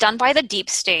that it was done by the deep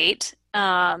state,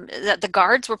 that the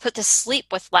guards were put to sleep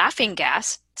with laughing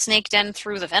gas snaked in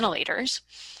through the ventilators.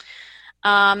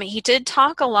 He did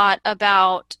talk a lot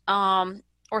about,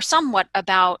 or somewhat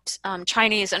about,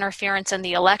 Chinese interference in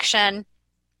the election,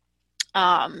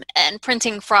 and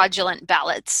printing fraudulent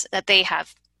ballots, that they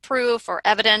have proof or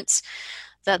evidence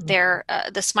that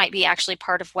this might be actually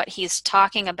part of what he's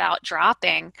talking about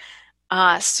dropping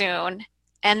soon.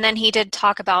 And then he did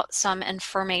talk about some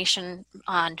information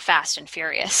on Fast and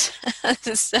Furious.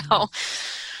 So,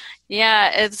 yeah,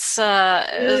 it's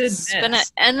been an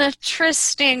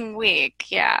interesting week.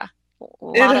 Yeah,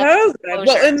 it has been.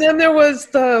 Well, and then there was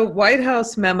the White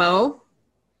House memo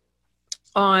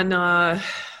on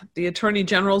the Attorney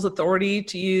General's authority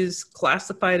to use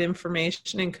classified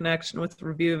information in connection with the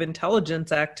review of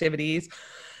intelligence activities.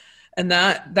 And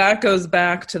that goes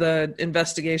back to the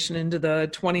investigation into the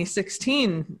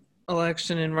 2016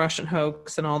 election and Russian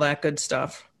hoax and all that good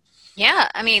stuff. Yeah,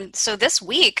 I mean, so this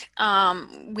week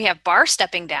we have Barr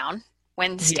stepping down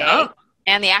Wednesday,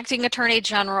 and the acting Attorney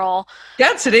General.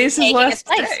 Yeah, today's his last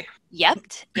day. Yep.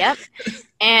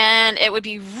 And it would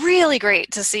be really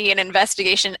great to see an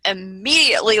investigation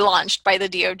immediately launched by the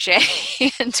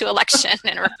DOJ into election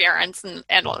interference and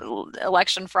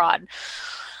election fraud.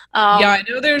 I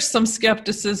know there's some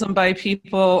skepticism by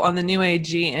people on the new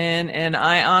AG and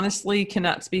I honestly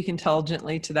cannot speak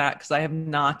intelligently to that because I have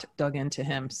not dug into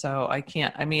him. So I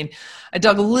can't. I mean, I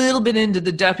dug a little bit into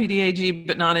the deputy AG,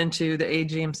 but not into the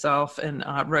AG himself and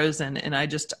Rosen, and I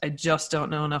just don't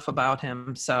know enough about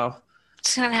him. So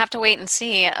just gonna have to wait and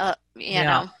see. You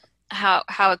know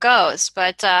how it goes,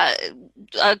 but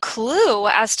a clue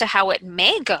as to how it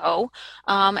may go,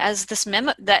 as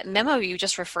that memo you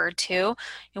just referred to,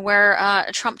 where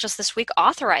Trump just this week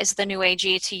authorized the new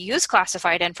AG to use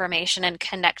classified information in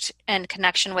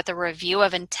connection with a review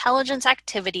of intelligence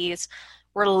activities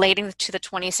relating to the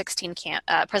 2016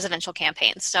 presidential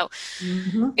campaigns. So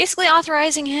basically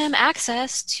authorizing him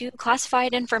access to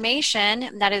classified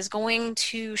information that is going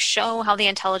to show how the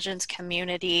intelligence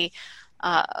community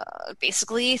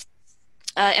basically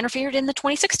interfered in the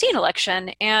 2016 election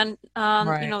and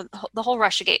the whole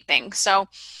Russiagate thing. So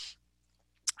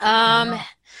I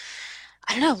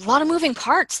don't know, a lot of moving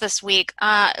parts this week.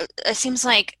 It seems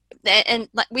like, and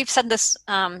we've said this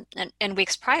in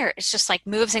weeks prior, it's just like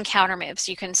moves and counter moves.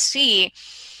 You can see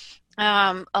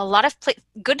a lot of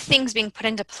good things being put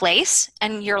into place,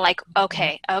 and you're like,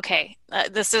 okay,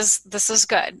 this is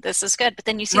good, but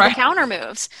then you see the counter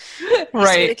moves.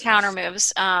 It's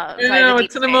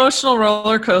an emotional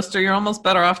roller coaster. You're almost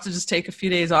better off to just take a few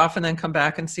days off and then come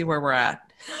back and see where we're at.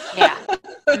 Yeah.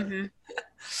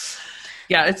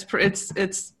 Yeah,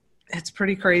 It's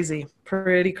pretty crazy.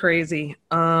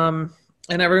 And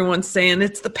everyone's saying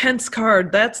it's the Pence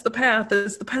card. That's the path.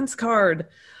 It's the Pence card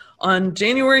on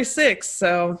January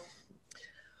 6th.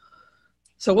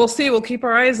 So we'll see. We'll keep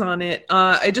our eyes on it.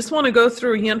 I just want to go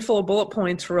through a handful of bullet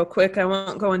points real quick. I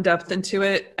won't go in depth into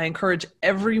it. I encourage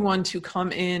everyone to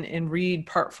come in and read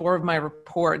part 4 of my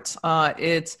report.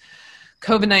 It's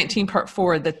COVID-19 part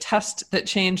 4, the test that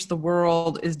changed the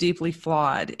world is deeply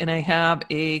flawed. And I have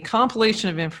a compilation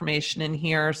of information in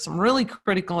here, some really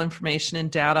critical information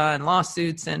and data and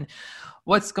lawsuits and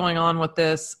what's going on with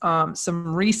this,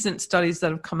 some recent studies that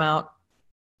have come out.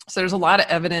 So there's a lot of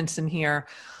evidence in here.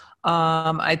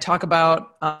 I talk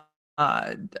about,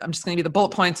 I'm just going to give you the bullet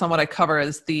points on what I cover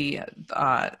is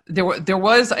I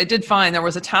did find there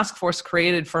was a task force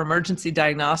created for emergency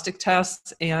diagnostic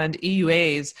tests and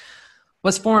EUAs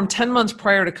was formed 10 months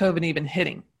prior to COVID even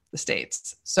hitting the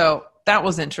States. So that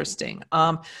was interesting.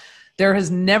 There has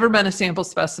never been a sample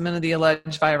specimen of the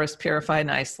alleged virus purified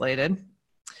and isolated.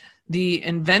 The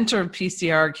inventor of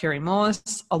PCR, Kary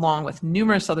Mullis, along with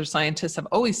numerous other scientists, have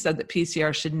always said that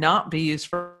PCR should not be used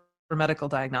for medical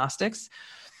diagnostics.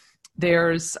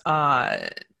 There's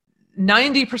 90%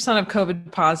 of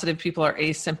COVID positive people are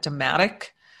asymptomatic,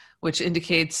 which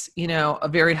indicates, a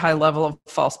very high level of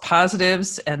false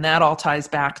positives. And that all ties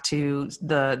back to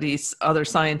these other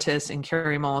scientists and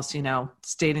Kary Mullis,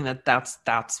 stating that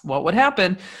that's what would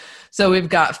happen. So we've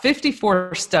got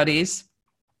 54 studies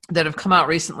that have come out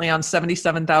recently on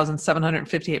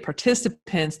 77,758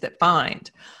 participants that find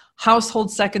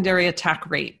household secondary attack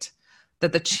rate,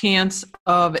 that the chance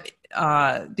of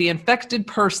the infected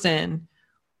person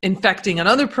infecting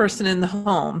another person in the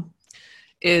home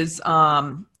is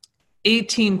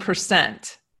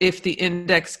 18% if the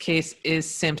index case is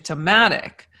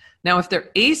symptomatic. Now, if they're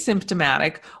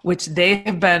asymptomatic, which they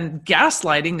have been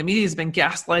gaslighting, the media has been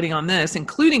gaslighting on this,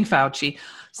 including Fauci,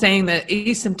 saying that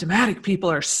asymptomatic people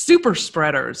are super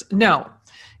spreaders. No,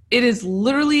 it is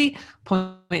literally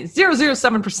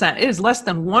 0.007%. It is less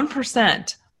than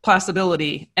 1%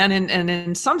 possibility. And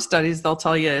in some studies, they'll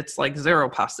tell you it's like zero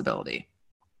possibility.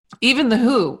 Even the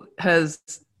WHO has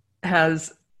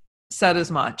said as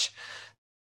much.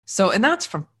 So, and that's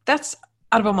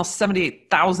out of almost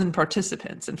 78,000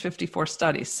 participants in 54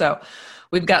 studies. So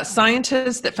we've got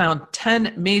scientists that found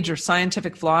 10 major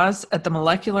scientific flaws at the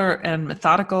molecular and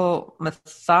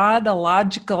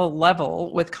methodological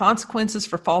level with consequences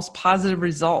for false positive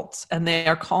results. And they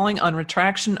are calling on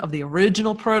retraction of the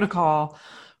original protocol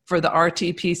for the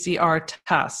RT-PCR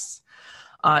tests.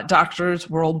 Doctors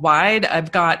worldwide,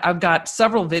 I've got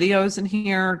several videos in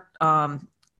here.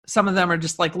 Some of them are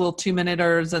just like little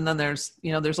 2-minuters, and then there's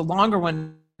a longer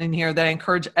one in here that I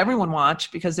encourage everyone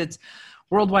watch because it's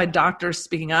worldwide doctors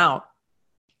speaking out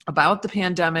about the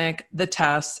pandemic, the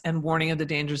tests, and warning of the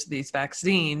dangers of these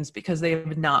vaccines because they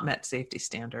have not met safety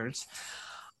standards.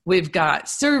 We've got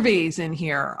surveys in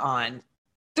here on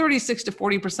 36 to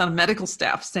 40% of medical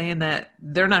staff saying that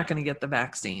they're not going to get the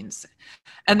vaccines.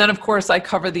 And then, of course, I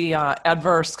cover the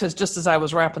adverse, because just as I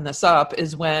was wrapping this up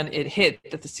is when it hit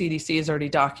that the CDC has already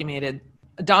documented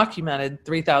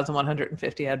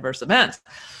 3,150 adverse events.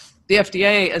 The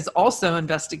FDA is also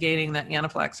investigating the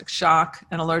anaphylactic shock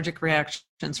and allergic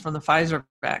reactions from the Pfizer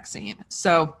vaccine.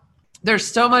 So there's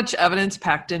so much evidence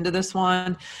packed into this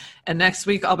one. And next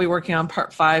week, I'll be working on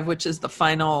part 5, which is the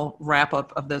final wrap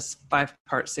up of this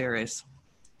 5-part series.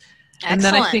 Excellent. And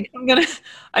then I think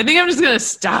I'm just going to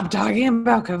stop talking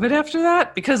about COVID after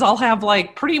that, because I'll have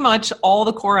like pretty much all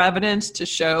the core evidence to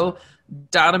show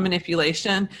data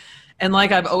manipulation. And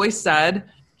like I've always said,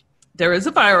 there is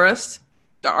a virus.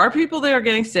 There are people that are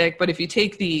getting sick, but if you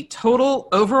take the total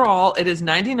overall, it is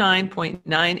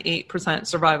 99.98%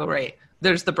 survival rate.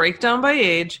 There's the breakdown by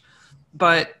age,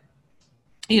 but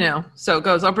so it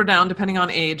goes up or down depending on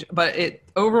age, but it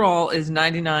overall is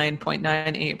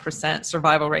 99.98%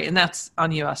 survival rate, and that's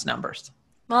on U.S. numbers.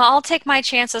 Well, I'll take my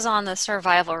chances on the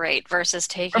survival rate versus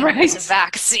taking this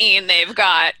vaccine they've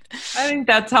got. I think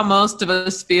that's how most of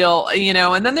us feel,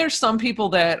 and then there's some people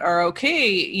that are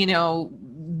okay,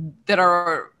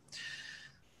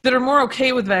 that are more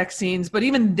okay with vaccines, but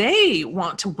even they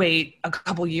want to wait a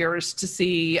couple years to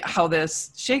see how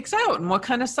this shakes out and what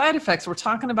kind of side effects we're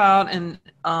talking about. And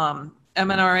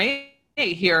mRNA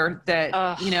here that,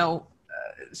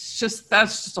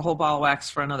 that's just a whole ball of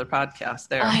wax for another podcast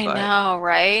there. I know,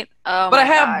 right? Oh,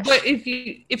 but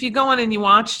if you go in and you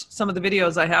watch some of the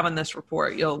videos I have in this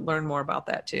report, you'll learn more about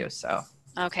that too. So,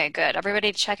 okay, good.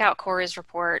 Everybody check out Corey's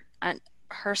report.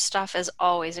 Her stuff is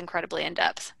always incredibly in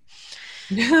depth.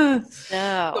 So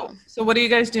what are you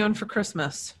guys doing for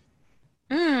Christmas?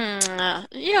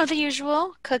 The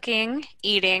usual: cooking,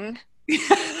 eating,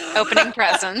 opening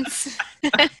presents.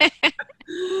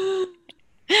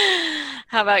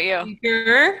 How about you?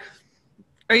 Speaker,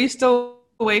 are you still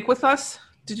awake with us?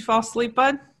 Did you fall asleep,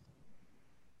 bud?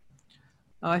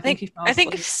 Oh, I think he fell asleep. I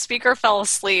think Speaker fell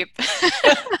asleep.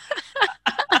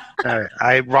 No,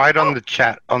 I write on the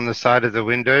chat on the side of the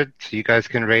window so you guys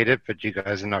can read it, but you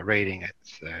guys are not reading it.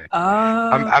 So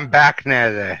I'm back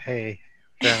now. There, hey,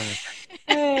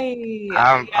 hey,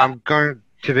 I'm going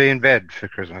to be in bed for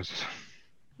Christmas.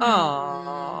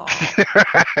 Oh,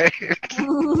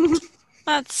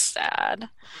 That's sad.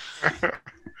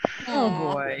 Oh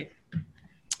boy.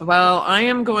 Well, I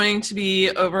am going to be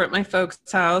over at my folks'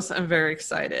 house. I'm very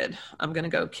excited. I'm going to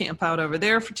go camp out over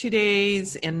there for 2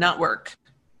 days and not work.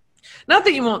 Not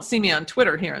that you won't see me on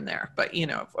Twitter here and there, but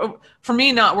for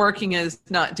me, not working is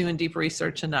not doing deep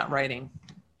research and not writing.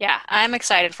 Yeah, I'm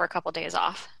excited for a couple days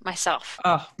off myself.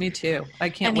 Oh, me too. I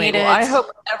can't wait. Well, I hope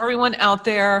everyone out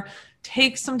there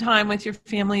takes some time with your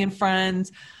family and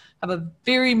friends. Have a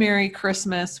very Merry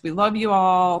Christmas. We love you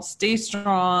all. Stay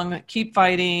strong. Keep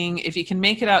fighting. If you can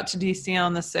make it out to DC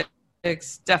on the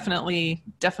 6th,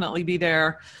 definitely be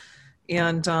there.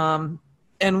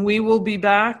 And we will be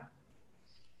back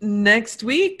next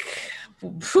week.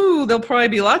 There'll probably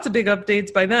be lots of big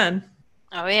updates by then.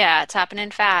 Oh yeah, it's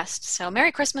happening fast. So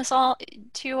Merry Christmas all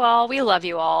to you all. We love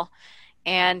you all.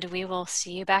 And we will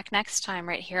see you back next time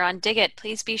right here on Dig It.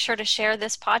 Please be sure to share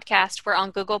this podcast. We're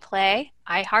on Google Play,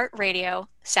 iHeartRadio,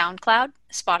 SoundCloud,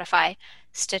 Spotify,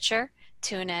 Stitcher,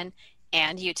 TuneIn,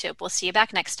 and YouTube. We'll see you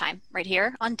back next time right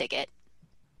here on Dig It.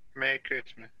 Merry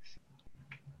Christmas.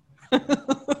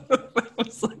 That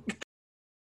was like